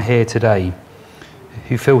anyone here today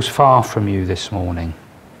who feels far from you this morning.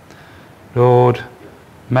 Lord,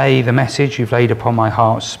 may the message you've laid upon my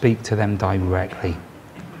heart speak to them directly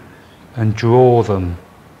and draw them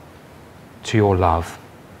to your love,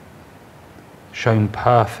 shown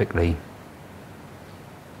perfectly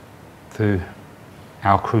through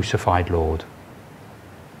our crucified Lord.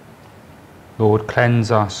 Lord,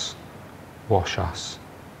 cleanse us, wash us,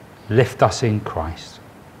 lift us in Christ.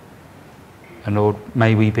 And Lord,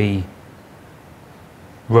 may we be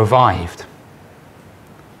revived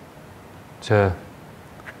to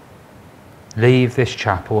leave this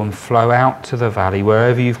chapel and flow out to the valley,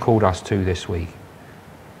 wherever you've called us to this week,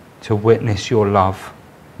 to witness your love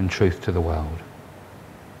and truth to the world.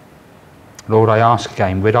 Lord, I ask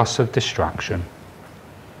again, rid us of distraction.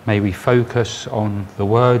 May we focus on the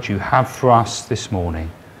word you have for us this morning.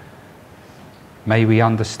 May we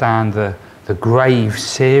understand the grave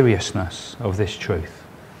seriousness of this truth,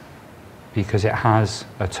 because it has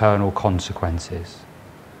eternal consequences.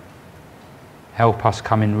 Help us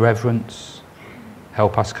come in reverence.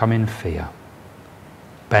 Help us come in fear.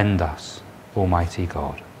 Bend us, Almighty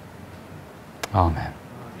God. Amen.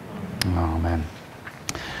 Amen.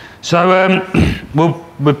 So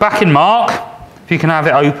we're back in Mark. If you can have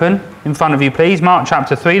it open in front of you, please. Mark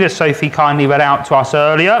chapter 3, that Sophie kindly read out to us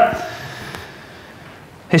earlier.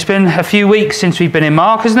 It's been a few weeks since we've been in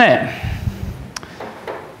Mark, hasn't it?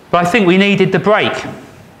 But I think we needed the break,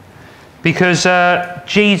 because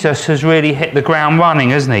Jesus has really hit the ground running,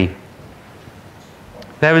 hasn't he?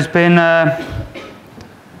 There has been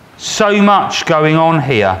so much going on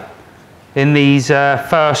here in these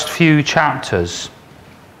first few chapters.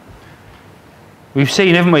 We've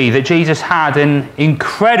seen, haven't we, that Jesus had an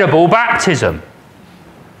incredible baptism.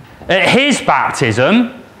 At his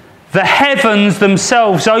baptism, the heavens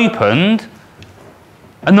themselves opened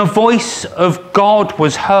and the voice of God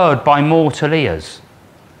was heard by mortal ears.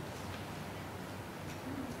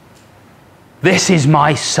 This is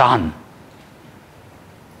my son.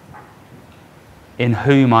 in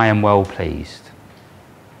whom I am well pleased.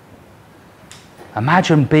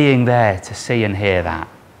 Imagine being there to see and hear that.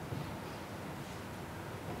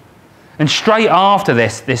 And straight after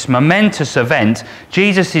this momentous event,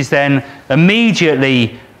 Jesus is then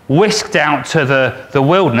immediately whisked out to the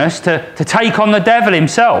wilderness to take on the devil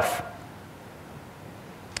himself.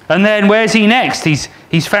 And then where's he next?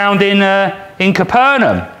 He's found in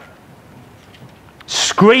Capernaum,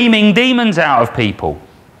 screaming demons out of people,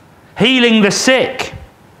 healing the sick,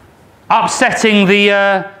 upsetting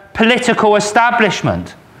the political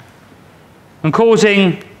establishment, and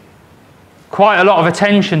causing quite a lot of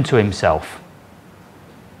attention to himself.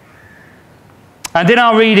 And in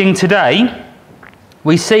our reading today,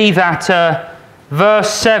 we see that verse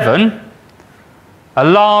 7, a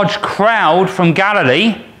large crowd from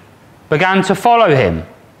Galilee began to follow him.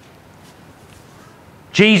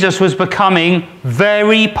 Jesus was becoming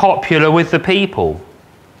very popular with the people.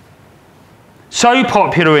 So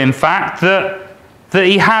popular, in fact, that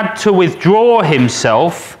he had to withdraw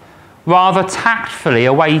himself rather tactfully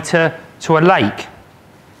away to a lake,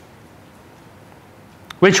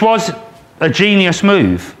 which was a genius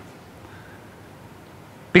move.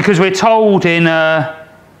 Because we're told in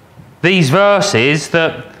these verses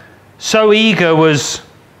that so eager was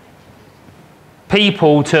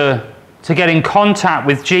people to get in contact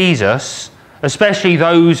with Jesus, especially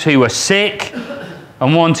those who were sick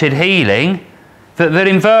and wanted healing, that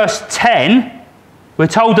in verse 10, we're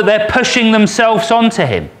told that they're pushing themselves onto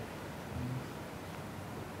him.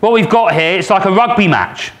 What we've got here, it's like a rugby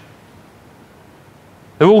match.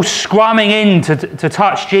 They're all scrumming in to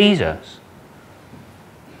touch Jesus.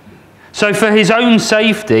 So for his own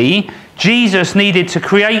safety, Jesus needed to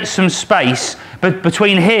create some space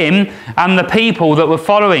between him and the people that were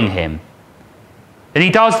following him. And he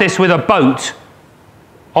does this with a boat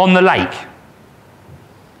on the lake.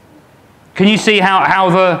 Can you see how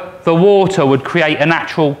the water would create a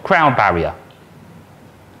natural crowd barrier?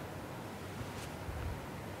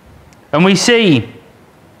 And we see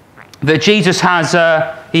that Jesus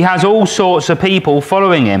has all sorts of people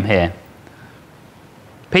following him here.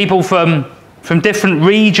 People from different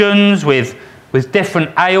regions with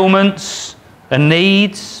different ailments and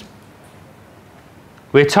needs.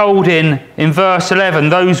 We're told in verse 11,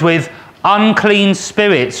 those with unclean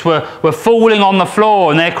spirits were falling on the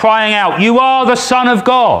floor and they're crying out, "You are the Son of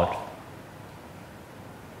God."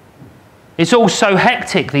 It's all so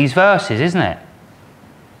hectic, these verses, isn't it?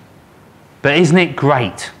 But isn't it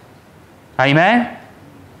great? Amen?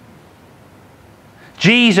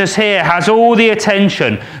 Jesus here has all the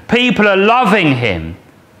attention. People are loving him.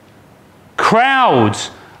 Crowds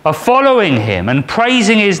are following him and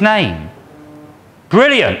praising his name.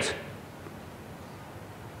 Brilliant.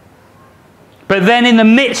 But then in the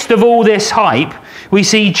midst of all this hype, we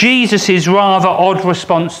see Jesus' rather odd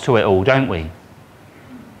response to it all, don't we?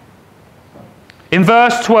 In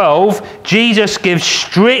verse 12, Jesus gives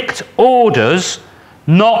strict orders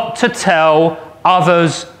not to tell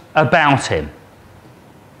others about him.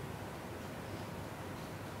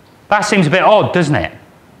 That seems a bit odd, doesn't it?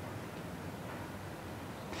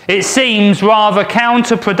 It seems rather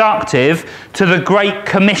counterproductive to the Great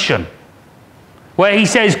Commission, where he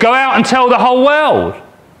says, go out and tell the whole world.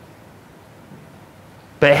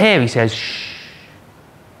 But here he says, shh,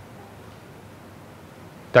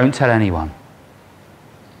 don't tell anyone.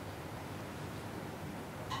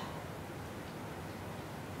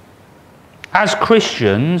 As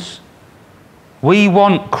Christians, we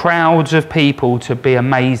want crowds of people to be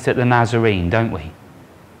amazed at the Nazarene, don't we?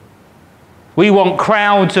 We want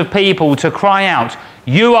crowds of people to cry out,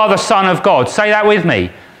 "You are the Son of God." Say that with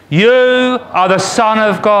me. You are the Son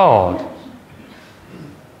of God.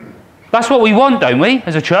 That's what we want, don't we,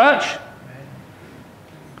 as a church?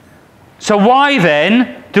 So why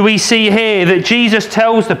then do we see here that Jesus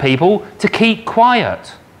tells the people to keep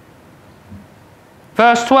quiet?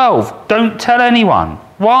 Verse 12, don't tell anyone.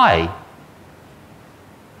 Why?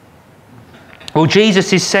 Well,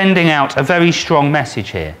 Jesus is sending out a very strong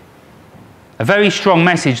message here. A very strong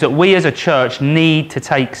message that we as a church need to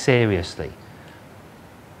take seriously.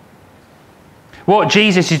 What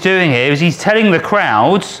Jesus is doing here is he's telling the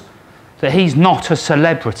crowds that he's not a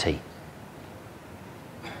celebrity.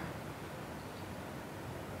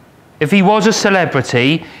 If he was a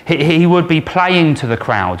celebrity, he would be playing to the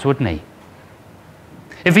crowds, wouldn't he?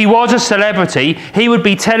 If he was a celebrity, he would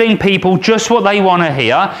be telling people just what they want to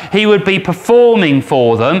hear. He would be performing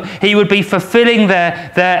for them. He would be fulfilling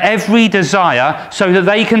their every desire so that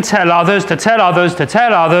they can tell others, to tell others, to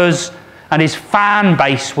tell others, and his fan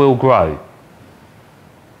base will grow.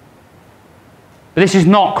 But this is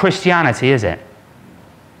not Christianity, is it?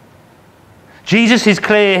 Jesus is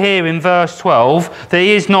clear here in verse 12 that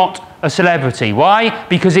he is not a celebrity. Why?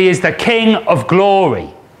 Because he is the King of glory.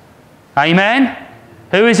 Amen?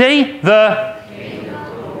 Who is he? The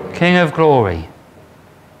King of glory.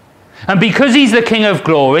 And because he's the King of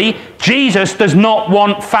glory, Jesus does not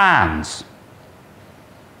want fans.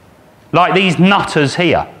 Like these nutters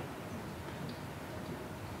here.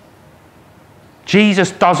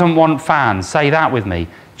 Jesus doesn't want fans. Say that with me.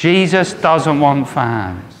 Jesus doesn't want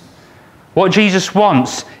fans. What Jesus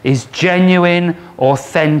wants is genuine,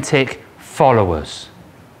 authentic followers.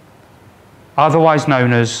 Otherwise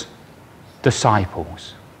known as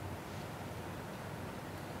disciples.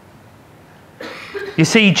 You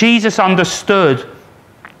see, Jesus understood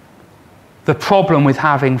the problem with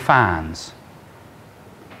having fans.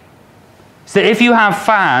 It's that if you have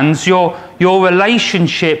fans, your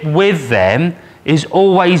relationship with them is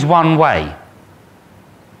always one way.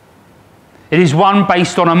 It is one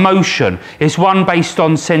based on emotion. It's one based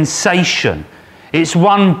on sensation. It's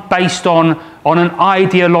one based on an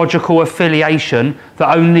ideological affiliation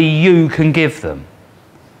that only you can give them.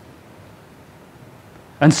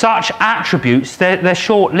 And such attributes, they're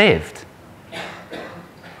short-lived.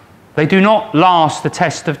 They do not last the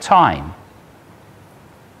test of time.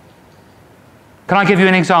 Can I give you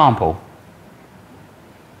an example?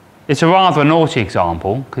 It's a rather naughty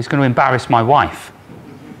example, because it's going to embarrass my wife.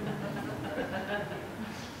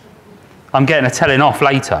 I'm getting a telling off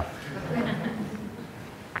later.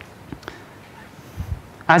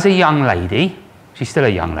 As a young lady, she's still a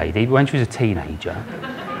young lady, but when she was a teenager,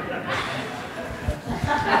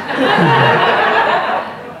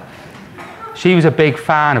 she was a big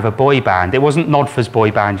fan of a boy band. It wasn't Noddfa's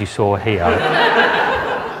boy band you saw here.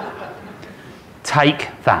 Take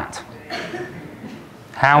that.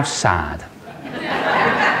 How sad.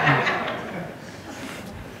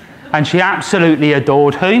 And she absolutely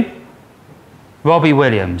adored who? Robbie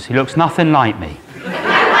Williams. He looks nothing like me.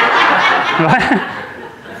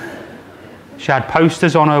 She had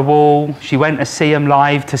posters on her wall. She went to see him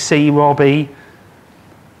live to see Robbie.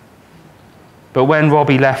 But when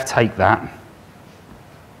Robbie left Take That,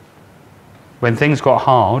 when things got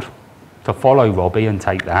hard to follow Robbie and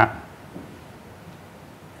Take That,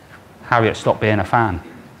 Harriet stopped being a fan.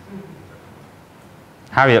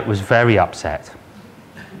 Harriet was very upset.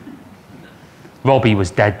 Robbie was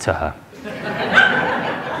dead to her.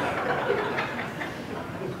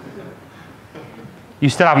 You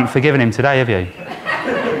still haven't forgiven him today, have you?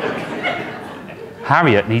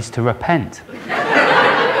 Harriet needs to repent.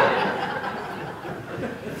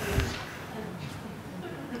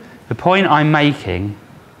 The point I'm making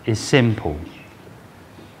is simple.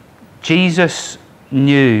 Jesus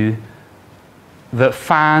knew that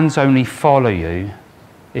fans only follow you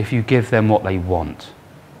if you give them what they want.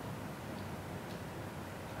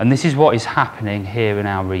 And this is what is happening here in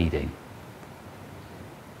our reading.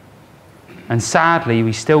 And sadly,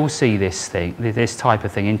 we still see this type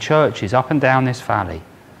of thing in churches up and down this valley.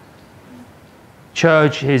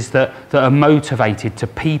 Churches that are motivated to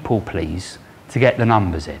people please to get the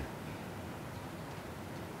numbers in.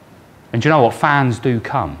 And do you know what? Fans do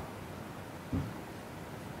come.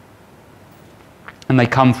 And they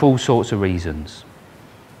come for all sorts of reasons.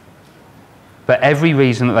 But every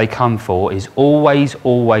reason that they come for is always,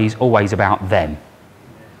 always, always about them.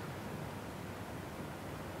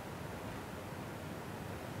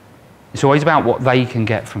 It's always about what they can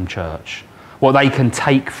get from church, what they can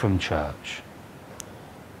take from church.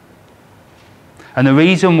 And the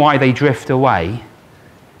reason why they drift away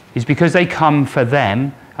is because they come for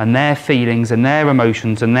them and their feelings and their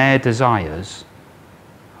emotions and their desires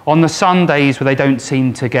on the Sundays where they don't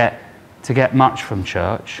seem to get much from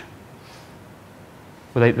church,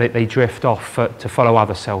 where they drift off to follow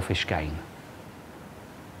other selfish gain.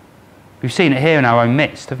 We've seen it here in our own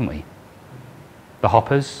midst, haven't we? The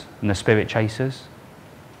hoppers and the spirit chasers.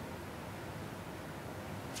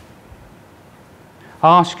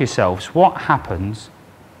 Ask yourselves, what happens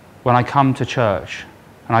when I come to church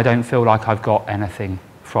and I don't feel like I've got anything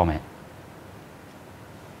from it?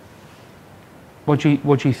 What do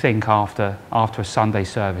you think after a Sunday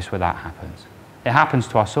service where that happens? It happens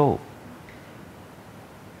to us all.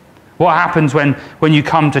 What happens when you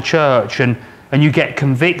come to church and you get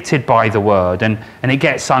convicted by the word and it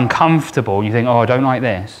gets uncomfortable and you think, oh, I don't like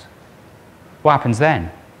this? What happens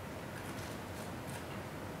then?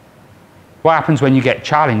 What happens when you get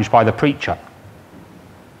challenged by the preacher?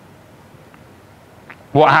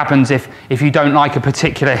 What happens if you don't like a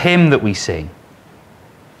particular hymn that we sing?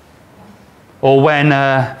 Or when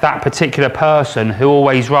that particular person who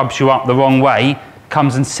always rubs you up the wrong way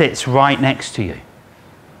comes and sits right next to you?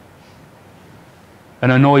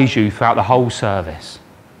 and annoys you throughout the whole service?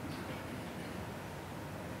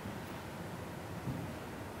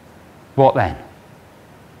 What then?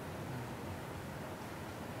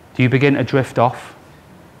 Do you begin to drift off?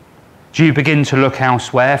 Do you begin to look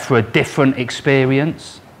elsewhere for a different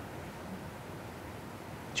experience?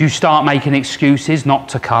 Do you start making excuses not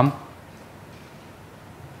to come?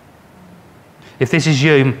 If this is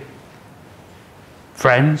you,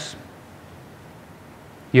 friends,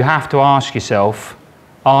 you have to ask yourself,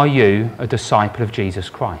 are you a disciple of Jesus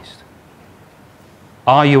Christ?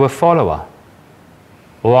 Are you a follower?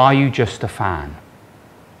 Or are you just a fan?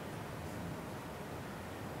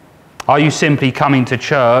 Are you simply coming to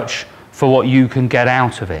church for what you can get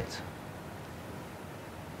out of it?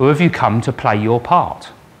 Or have you come to play your part?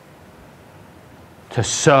 To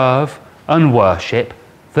serve and worship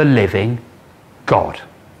the living God.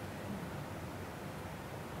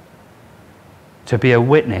 To be a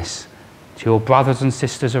witness to your brothers and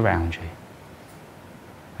sisters around you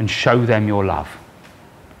and show them your love.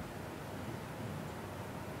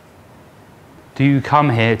 Do you come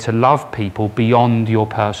here to love people beyond your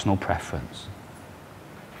personal preference?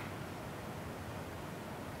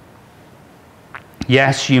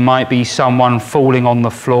 Yes, you might be someone falling on the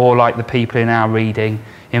floor like the people in our reading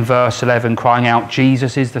in verse 11, crying out,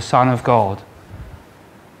 Jesus is the Son of God.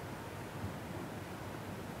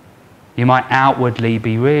 You might outwardly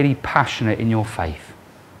be really passionate in your faith.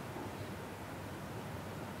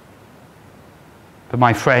 But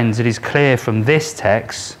my friends, it is clear from this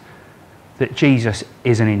text that Jesus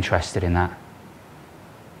isn't interested in that.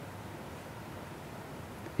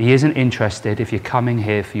 He isn't interested if you're coming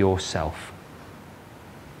here for yourself.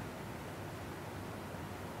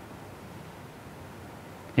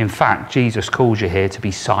 In fact, Jesus calls you here to be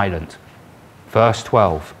silent. Verse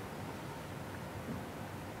 12.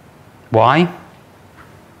 Why?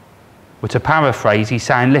 Well, to paraphrase, he's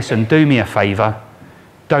saying, listen, do me a favour.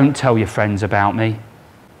 Don't tell your friends about me,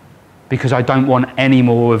 because I don't want any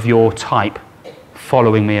more of your type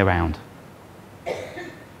following me around.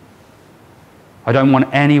 I don't want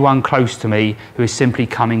anyone close to me who is simply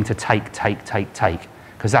coming to take,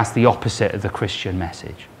 because that's the opposite of the Christian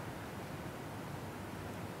message.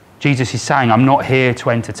 Jesus is saying, I'm not here to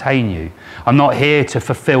entertain you. I'm not here to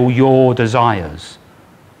fulfill your desires.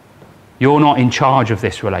 You're not in charge of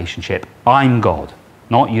this relationship. I'm God,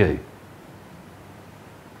 not you.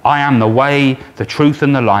 I am the way, the truth,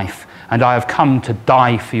 and the life, and I have come to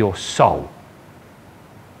die for your soul.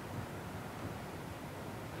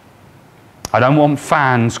 I don't want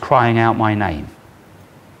fans crying out my name.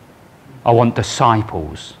 I want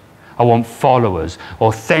disciples. I want followers,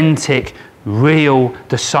 authentic, real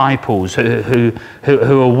disciples who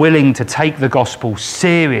are willing to take the gospel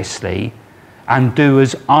seriously and do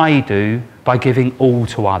as I do by giving all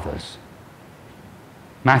to others.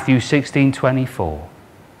 Matthew 16:24.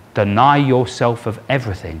 Deny yourself of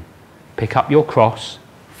everything. Pick up your cross,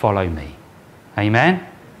 follow me. Amen?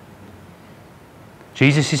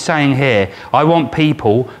 Jesus is saying here, I want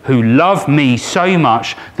people who love me so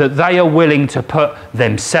much that they are willing to put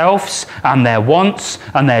themselves and their wants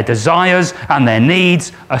and their desires and their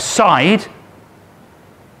needs aside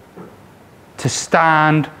to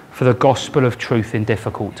stand for the gospel of truth in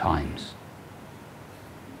difficult times.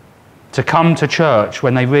 To come to church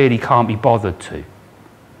when they really can't be bothered to.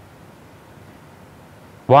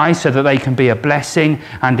 Why? So that they can be a blessing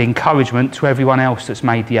and encouragement to everyone else that's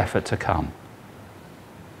made the effort to come.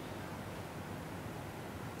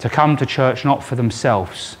 To come to church not for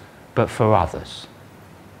themselves, but for others.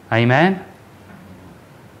 Amen?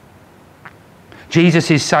 Jesus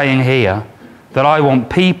is saying here that I want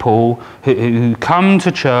people who come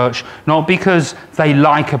to church not because they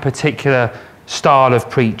like a particular style of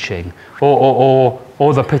preaching or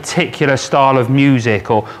the particular style of music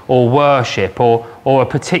or worship or a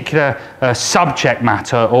particular subject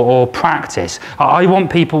matter or practice. I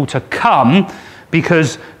want people to come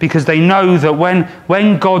because they know that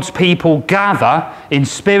when God's people gather in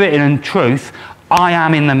spirit and in truth, I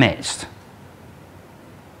am in the midst.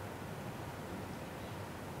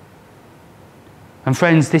 And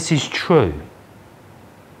friends, this is true.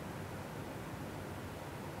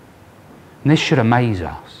 And this should amaze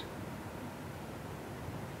us.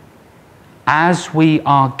 As we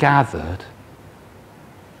are gathered,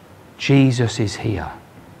 Jesus is here.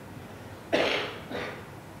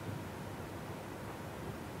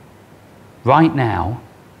 Right now,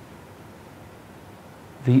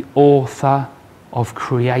 the author of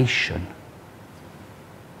creation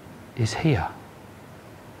is here.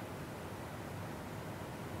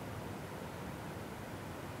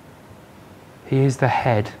 He is the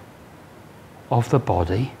head of the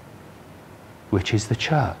body, which is the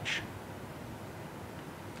church.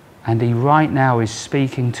 And he right now is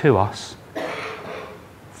speaking to us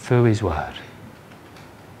through his word.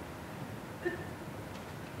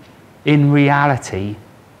 In reality,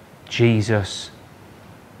 Jesus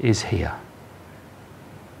is here.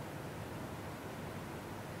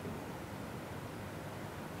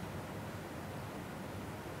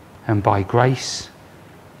 And by grace,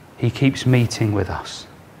 he keeps meeting with us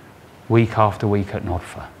week after week at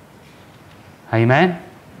Noddfa. Amen?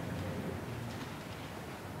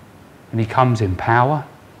 And he comes in power,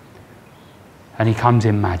 and he comes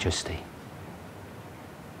in majesty.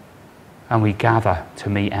 And we gather to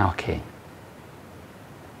meet our King.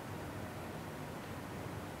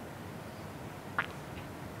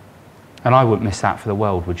 And I wouldn't miss that for the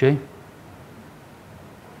world, would you?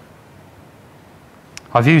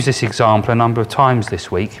 I've used this example a number of times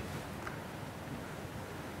this week.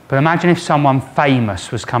 But imagine if someone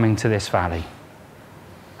famous was coming to this valley.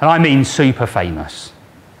 And I mean super famous.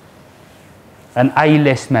 An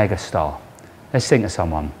A-list megastar. Let's think of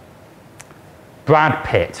someone. Brad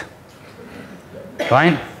Pitt.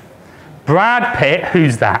 Right? Brad Pitt,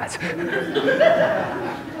 who's that?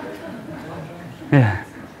 Yeah.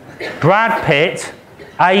 Brad Pitt,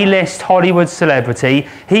 A-list Hollywood celebrity.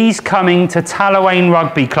 He's coming to Tallowayne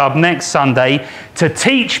Rugby Club next Sunday to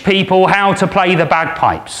teach people how to play the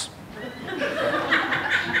bagpipes.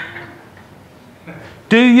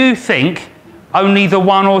 Do you think only the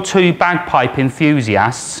 1 or 2 bagpipe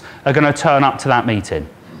enthusiasts are going to turn up to that meeting?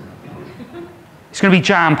 It's going to be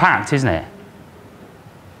jam-packed, isn't it?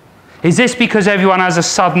 Is this because everyone has a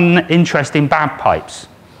sudden interest in bagpipes?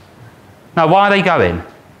 No, why are they going?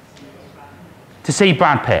 To see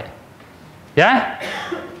Brad Pitt. Yeah?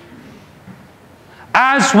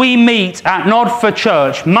 As we meet at Noddfa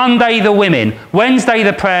Church, Monday the women, Wednesday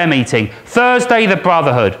the prayer meeting, Thursday the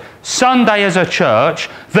brotherhood, Sunday as a church,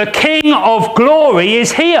 the King of glory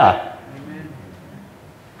is here. Amen.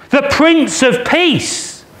 The Prince of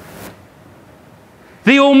Peace.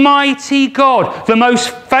 The Almighty God, the most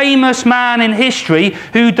famous man in history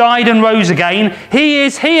who died and rose again, he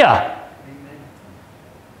is here.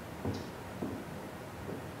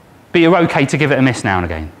 But you're okay to give it a miss now and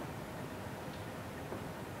again.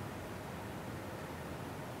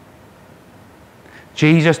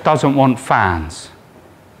 Jesus doesn't want fans.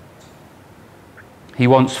 He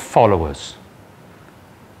wants followers.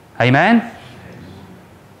 Amen?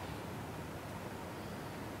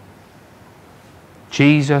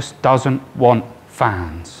 Jesus doesn't want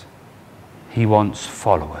fans. He wants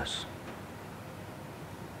followers.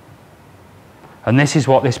 And this is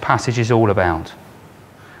what this passage is all about.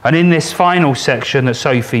 And in this final section that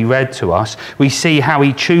Sophie read to us, we see how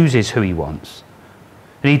he chooses who he wants.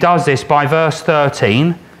 And he does this by verse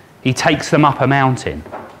 13. He takes them up a mountain.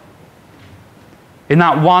 In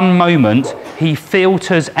that one moment, he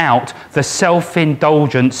filters out the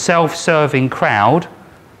self-indulgent, self-serving crowd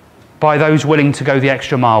by those willing to go the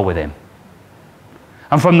extra mile with him.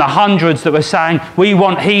 And from the hundreds that were saying, we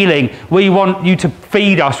want healing, we want you to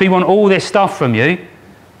feed us, we want all this stuff from you,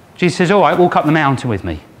 Jesus says, all right, walk up the mountain with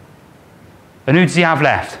me. And who does he have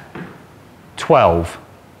left? 12.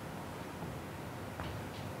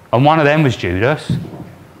 And one of them was Judas.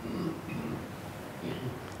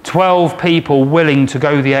 12 people willing to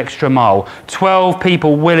go the extra mile. 12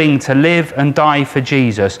 people willing to live and die for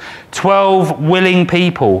Jesus. 12 willing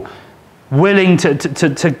people willing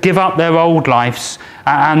to give up their old lives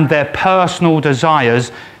and their personal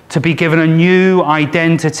desires to be given a new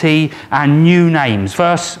identity and new names.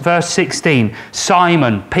 Verse 16,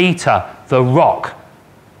 Simon, Peter, the Rock.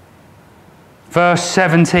 Verse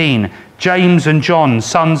 17, James and John,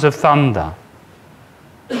 sons of thunder.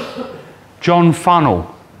 John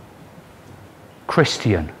Funnell,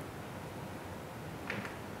 Christian.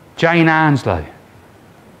 Jane Anslow,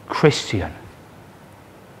 Christian.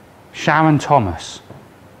 Sharon Thomas,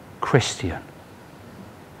 Christian.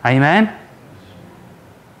 Amen?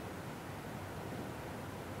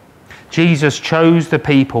 Jesus chose the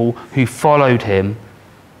people who followed him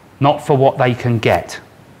not for what they can get,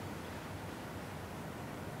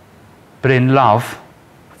 but in love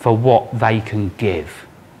for what they can give.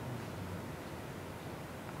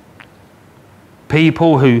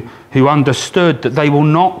 People who understood that they will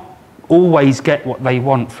not always get what they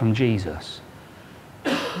want from Jesus.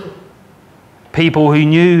 People who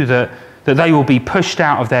knew that they will be pushed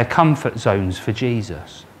out of their comfort zones for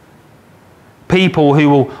Jesus. People who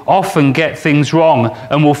will often get things wrong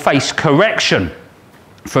and will face correction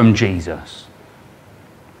from Jesus.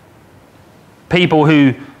 People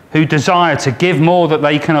who desire to give more than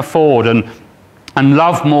they can afford and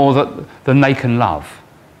love more than they can love.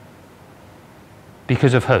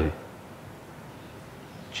 Because of who?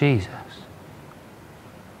 Jesus.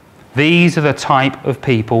 These are the type of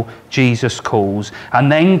people Jesus calls and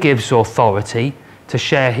then gives authority to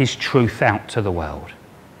share his truth out to the world.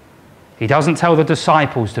 He doesn't tell the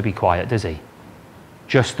disciples to be quiet, does he?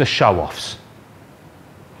 Just the show-offs.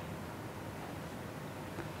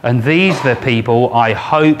 And these are the people I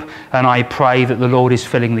hope and I pray that the Lord is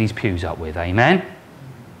filling these pews up with. Amen?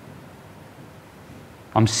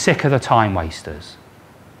 I'm sick of the time wasters.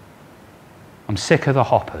 I'm sick of the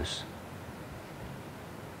hoppers.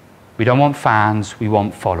 We don't want fans, we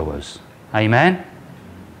want followers. Amen?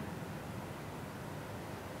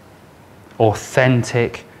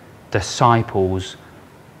 Authentic disciples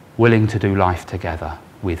willing to do life together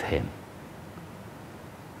with him.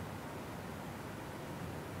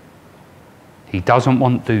 He doesn't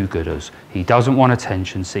want do-gooders. He doesn't want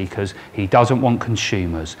attention seekers. He doesn't want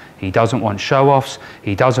consumers. He doesn't want show-offs.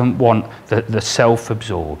 He doesn't want the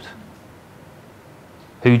self-absorbed.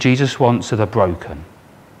 Who Jesus wants are the broken,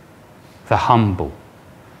 the humble,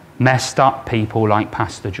 messed up people like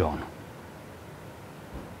Pastor John,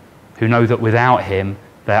 who know that without him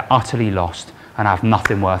they're utterly lost and have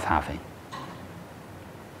nothing worth having.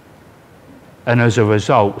 And as a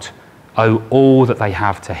result, owe all that they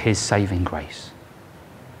have to his saving grace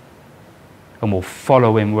and will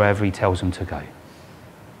follow him wherever he tells them to go,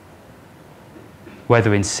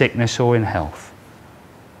 whether in sickness or in health.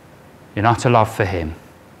 In utter love for him,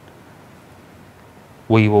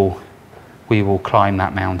 we will climb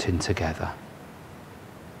that mountain together.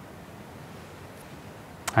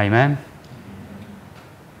 Amen.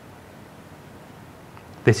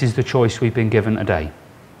 This is the choice we've been given today.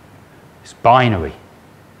 It's binary.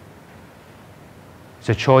 It's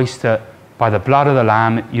a choice that by the blood of the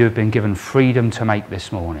Lamb you have been given freedom to make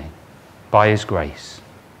this morning by his grace.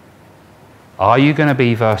 Are you going to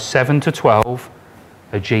be verse 7 to 12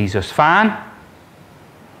 a Jesus fan?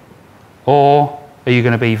 Or are you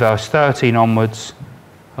going to be verse 13 onwards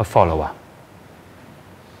a follower?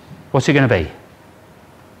 What's it going to be?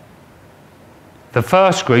 The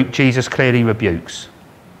first group Jesus clearly rebukes.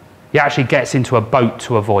 He actually gets into a boat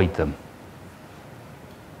to avoid them.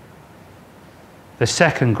 The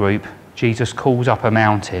second group, Jesus calls up a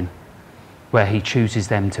mountain where he chooses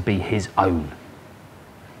them to be his own.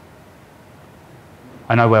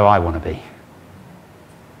 I know where I want to be.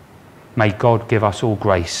 May God give us all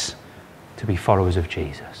grace to be followers of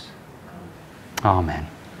Jesus. Amen.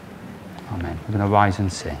 Amen. We're going to rise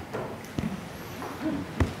and sing.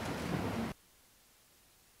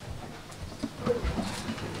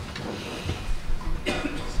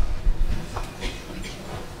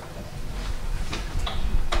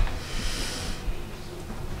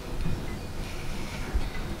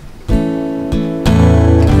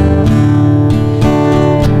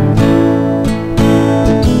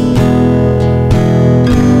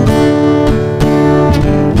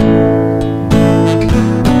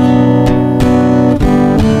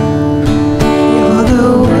 You're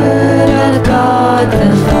the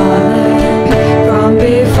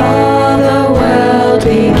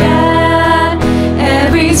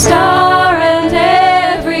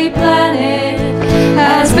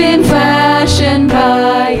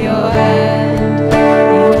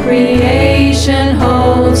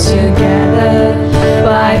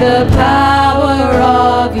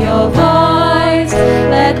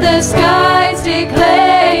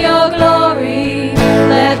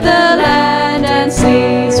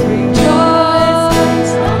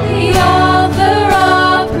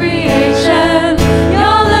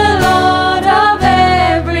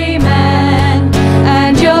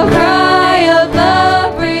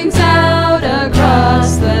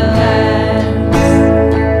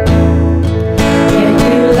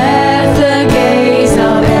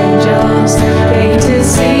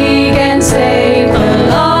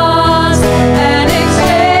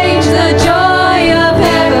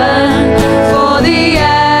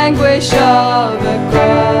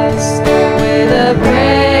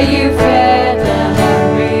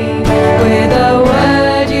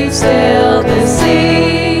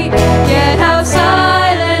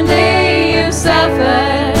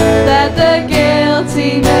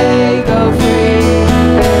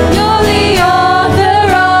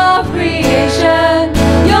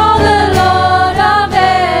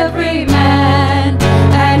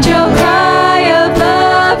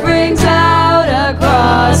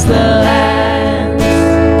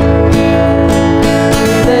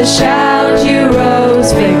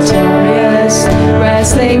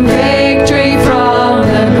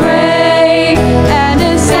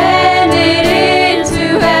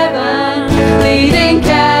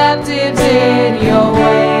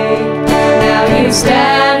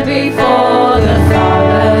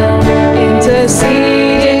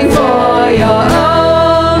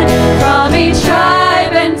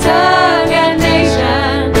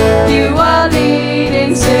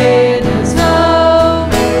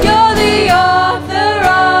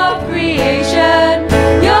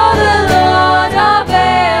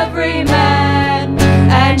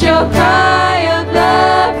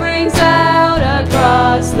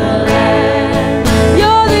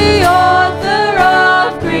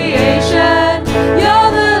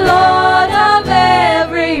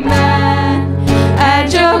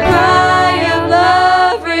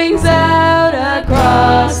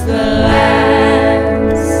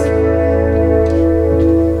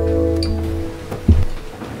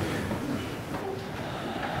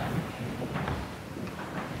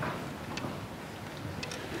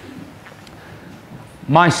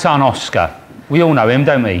My son Oscar, we all know him,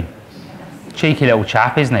 don't we? Cheeky little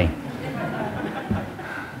chap, isn't he?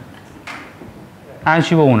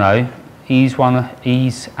 As you all know, he's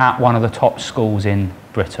at one of the top schools in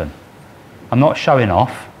Britain. I'm not showing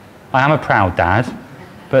off. I am a proud dad,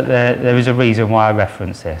 but there is a reason why I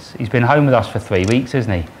reference this. He's been home with us for 3 weeks,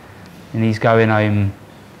 isn't he? And he's going home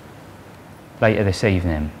later this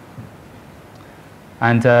evening.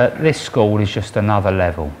 And this school is just another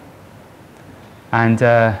level. And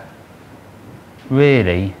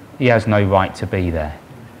really, he has no right to be there.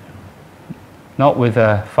 Not with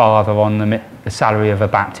a father on the salary of a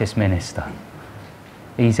Baptist minister.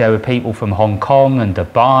 He's there with people from Hong Kong and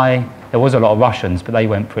Dubai. There was a lot of Russians, but they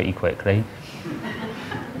went pretty quickly.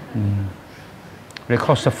 But it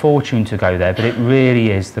costs a fortune to go there, but it really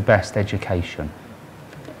is the best education.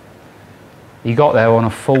 He got there on a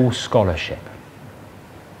full scholarship.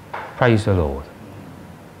 Praise the Lord.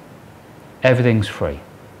 Everything's free.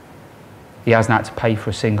 He hasn't had to pay for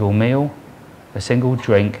a single meal, a single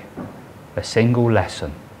drink, a single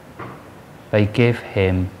lesson. They give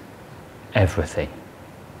him everything.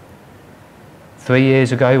 3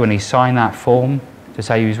 years ago, when he signed that form to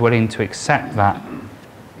say he was willing to accept that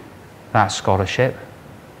scholarship,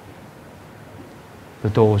 the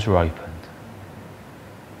doors were opened.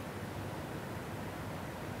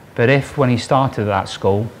 But if, when he started at that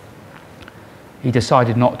school, he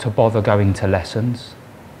decided not to bother going to lessons,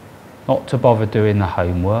 not to bother doing the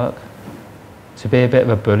homework, to be a bit of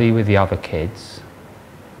a bully with the other kids,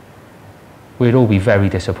 we'd all be very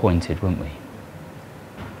disappointed, wouldn't we?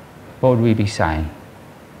 What would we be saying?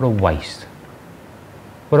 What a waste.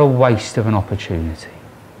 What a waste of an opportunity.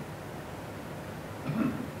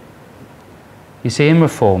 You see, in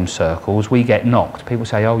reform circles, we get knocked. People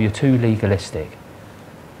say, oh, you're too legalistic.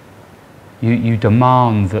 You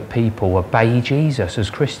demand that people obey Jesus as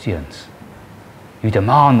Christians. You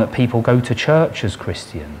demand that people go to church as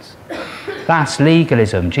Christians. That's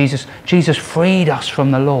legalism. Jesus freed us from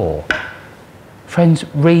the law. Friends,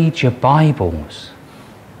 read your Bibles.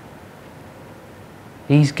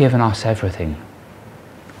 He's given us everything.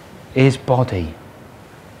 His body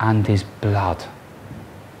and his blood,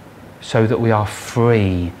 so that we are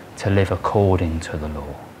free to live according to the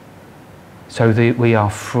law. So that we are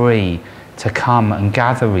free to come and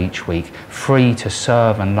gather each week, free to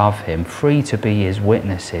serve and love him, free to be his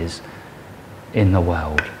witnesses in the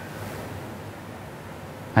world.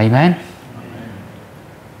 Amen?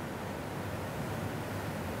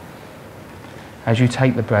 As you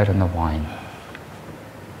take the bread and the wine,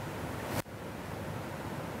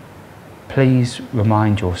 please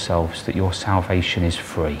remind yourselves that your salvation is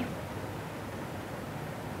free.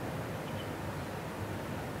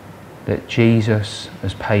 That Jesus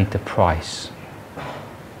has paid the price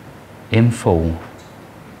in full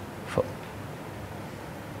for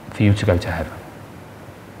you to go to heaven,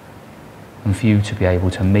 and for you to be able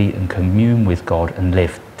to meet and commune with God and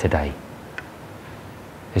live today.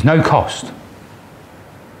 There's no cost.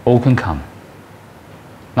 All can come.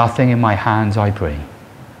 Nothing in my hands I bring,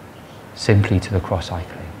 simply to the cross I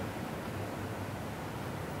cling.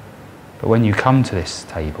 But when you come to this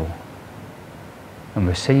table and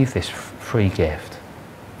receive this free gift,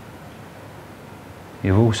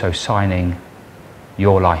 you're also signing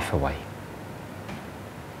your life away.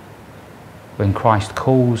 When Christ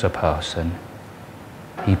calls a person,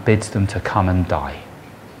 he bids them to come and die.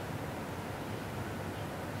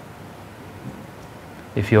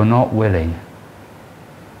 If you're not willing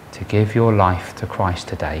to give your life to Christ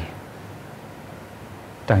today,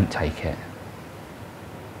 don't take it.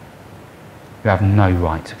 You have no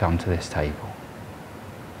right to come to this table.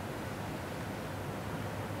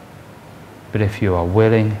 But if you are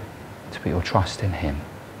willing to put your trust in him,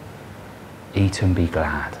 eat and be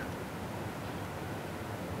glad.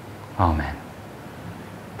 Amen.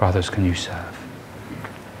 Brothers, can you serve?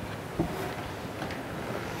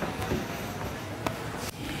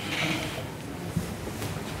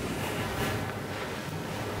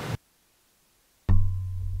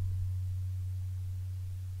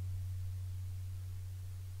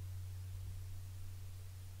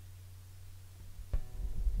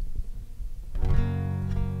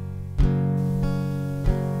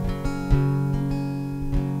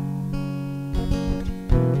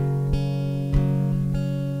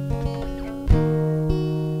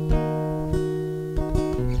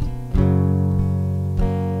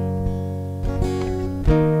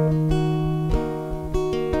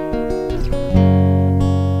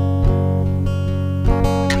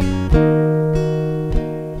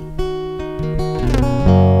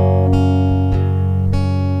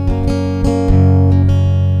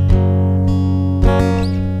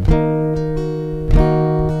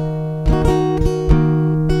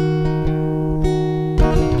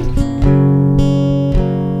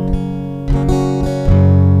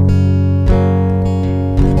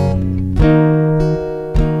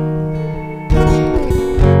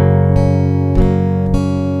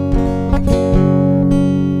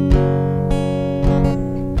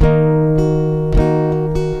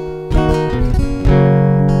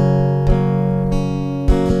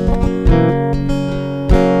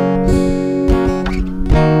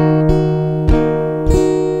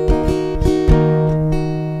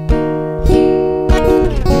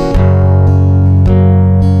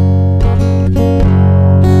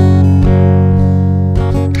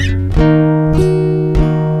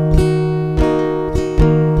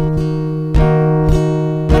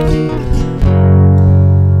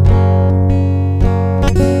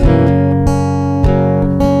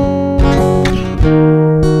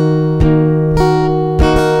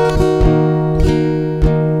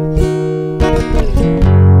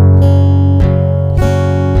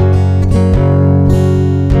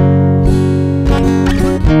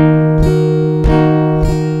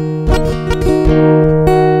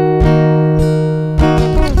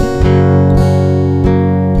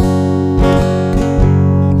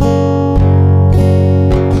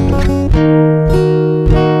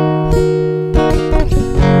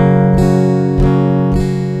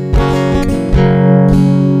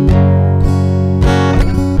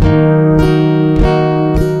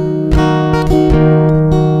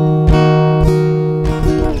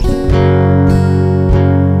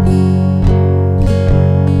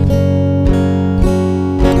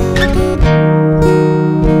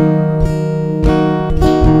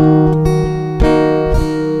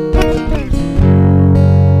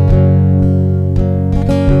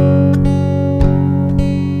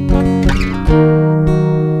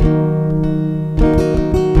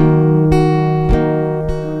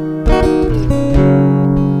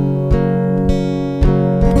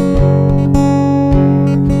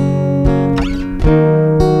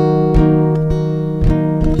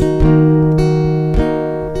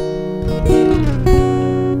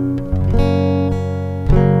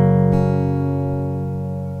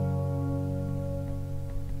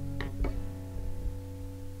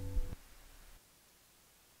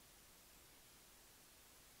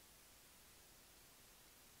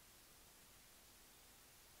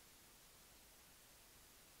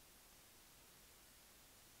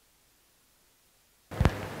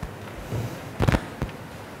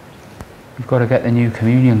 got to get the new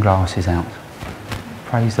communion glasses out.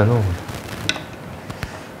 Praise the Lord.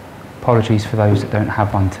 Apologies for those that don't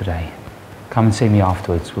have one today. Come and see me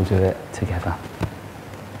afterwards. We'll do it together.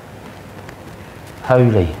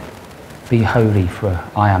 Holy. Be holy, for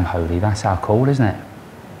I am holy. That's our call, isn't it?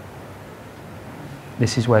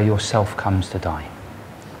 This is where yourself comes to die.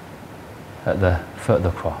 At the foot of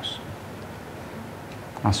the cross.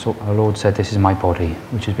 That's what the Lord said, this is my body,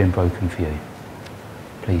 which has been broken for you.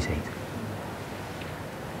 Please eat.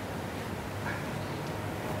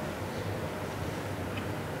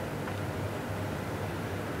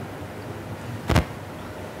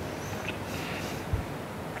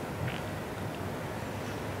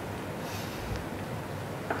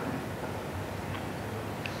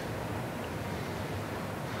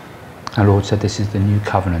 Our Lord said, this is the new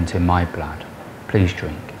covenant in my blood. Please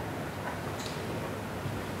drink.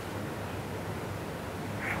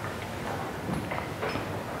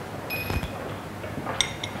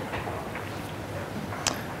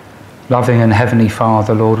 Loving and Heavenly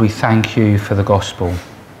Father, Lord, we thank you for the gospel.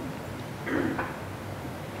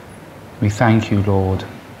 We thank you, Lord,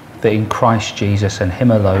 that in Christ Jesus and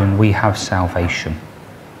him alone we have salvation.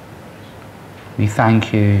 We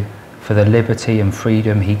thank you for the liberty and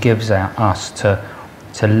freedom he gives us to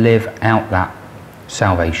live out that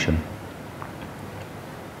salvation.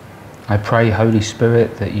 I pray, Holy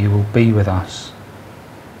Spirit, that you will be with us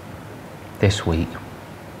this week.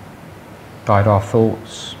 Guide our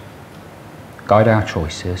thoughts, guide our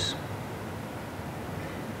choices,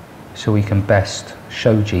 so we can best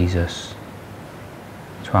show Jesus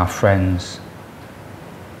to our friends,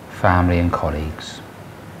 family and colleagues,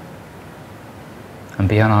 and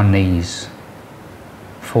be on our knees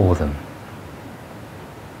for them,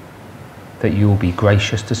 that you will be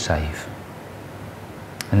gracious to save,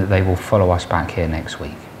 and that they will follow us back here next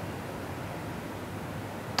week.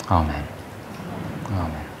 Amen.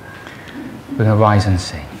 Amen. We're going to rise and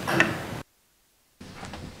sing.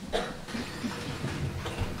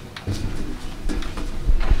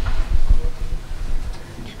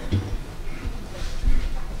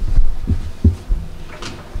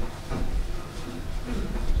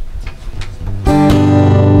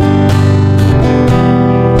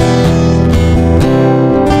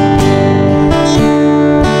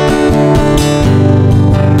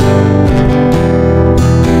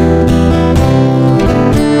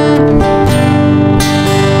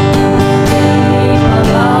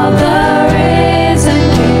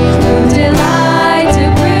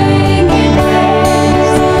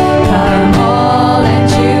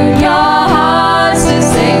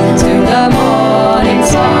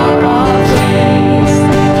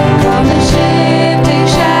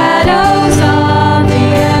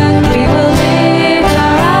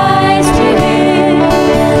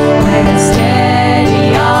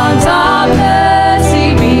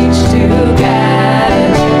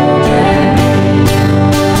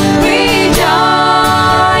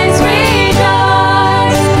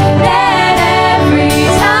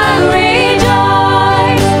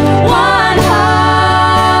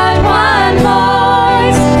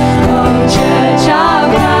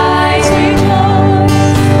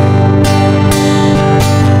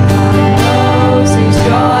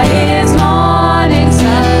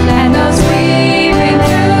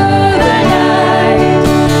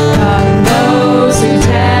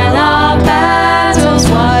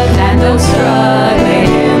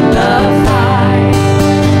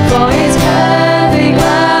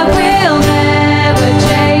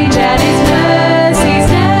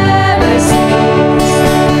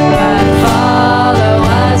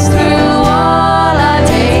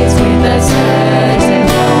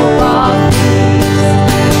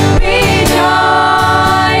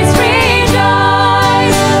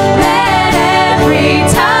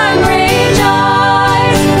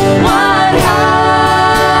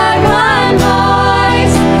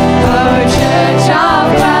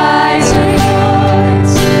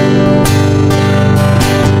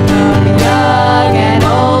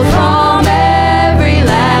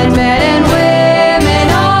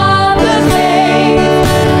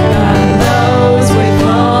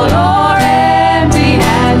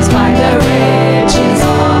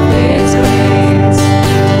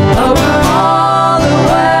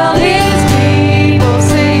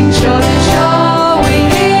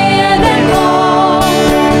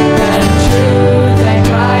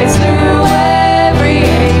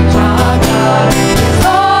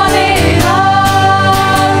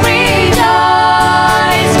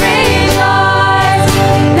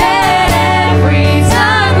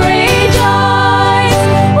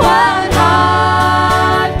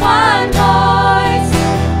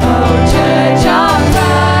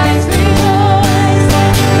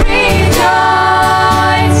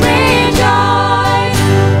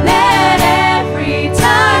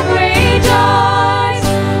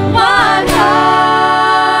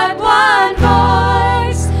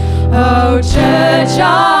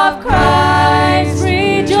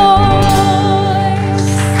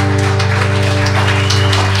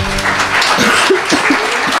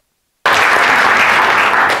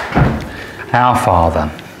 Our Father,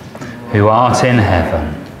 who art in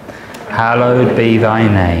heaven, hallowed be thy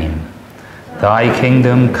name. Thy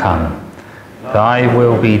kingdom come, thy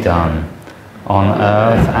will be done, on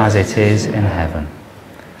earth as it is in heaven.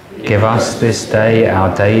 Give us this day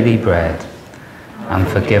our daily bread, and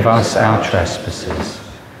forgive us our trespasses,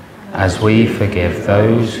 as we forgive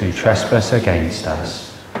those who trespass against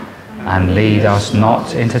us. And lead us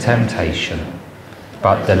not into temptation,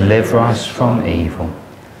 but deliver us from evil.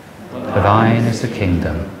 For thine is the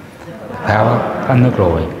kingdom, the power and the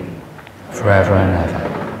glory, forever and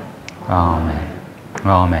ever. Amen.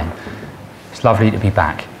 Amen. It's lovely to be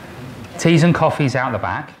back. Teas and coffees out the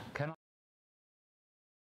back.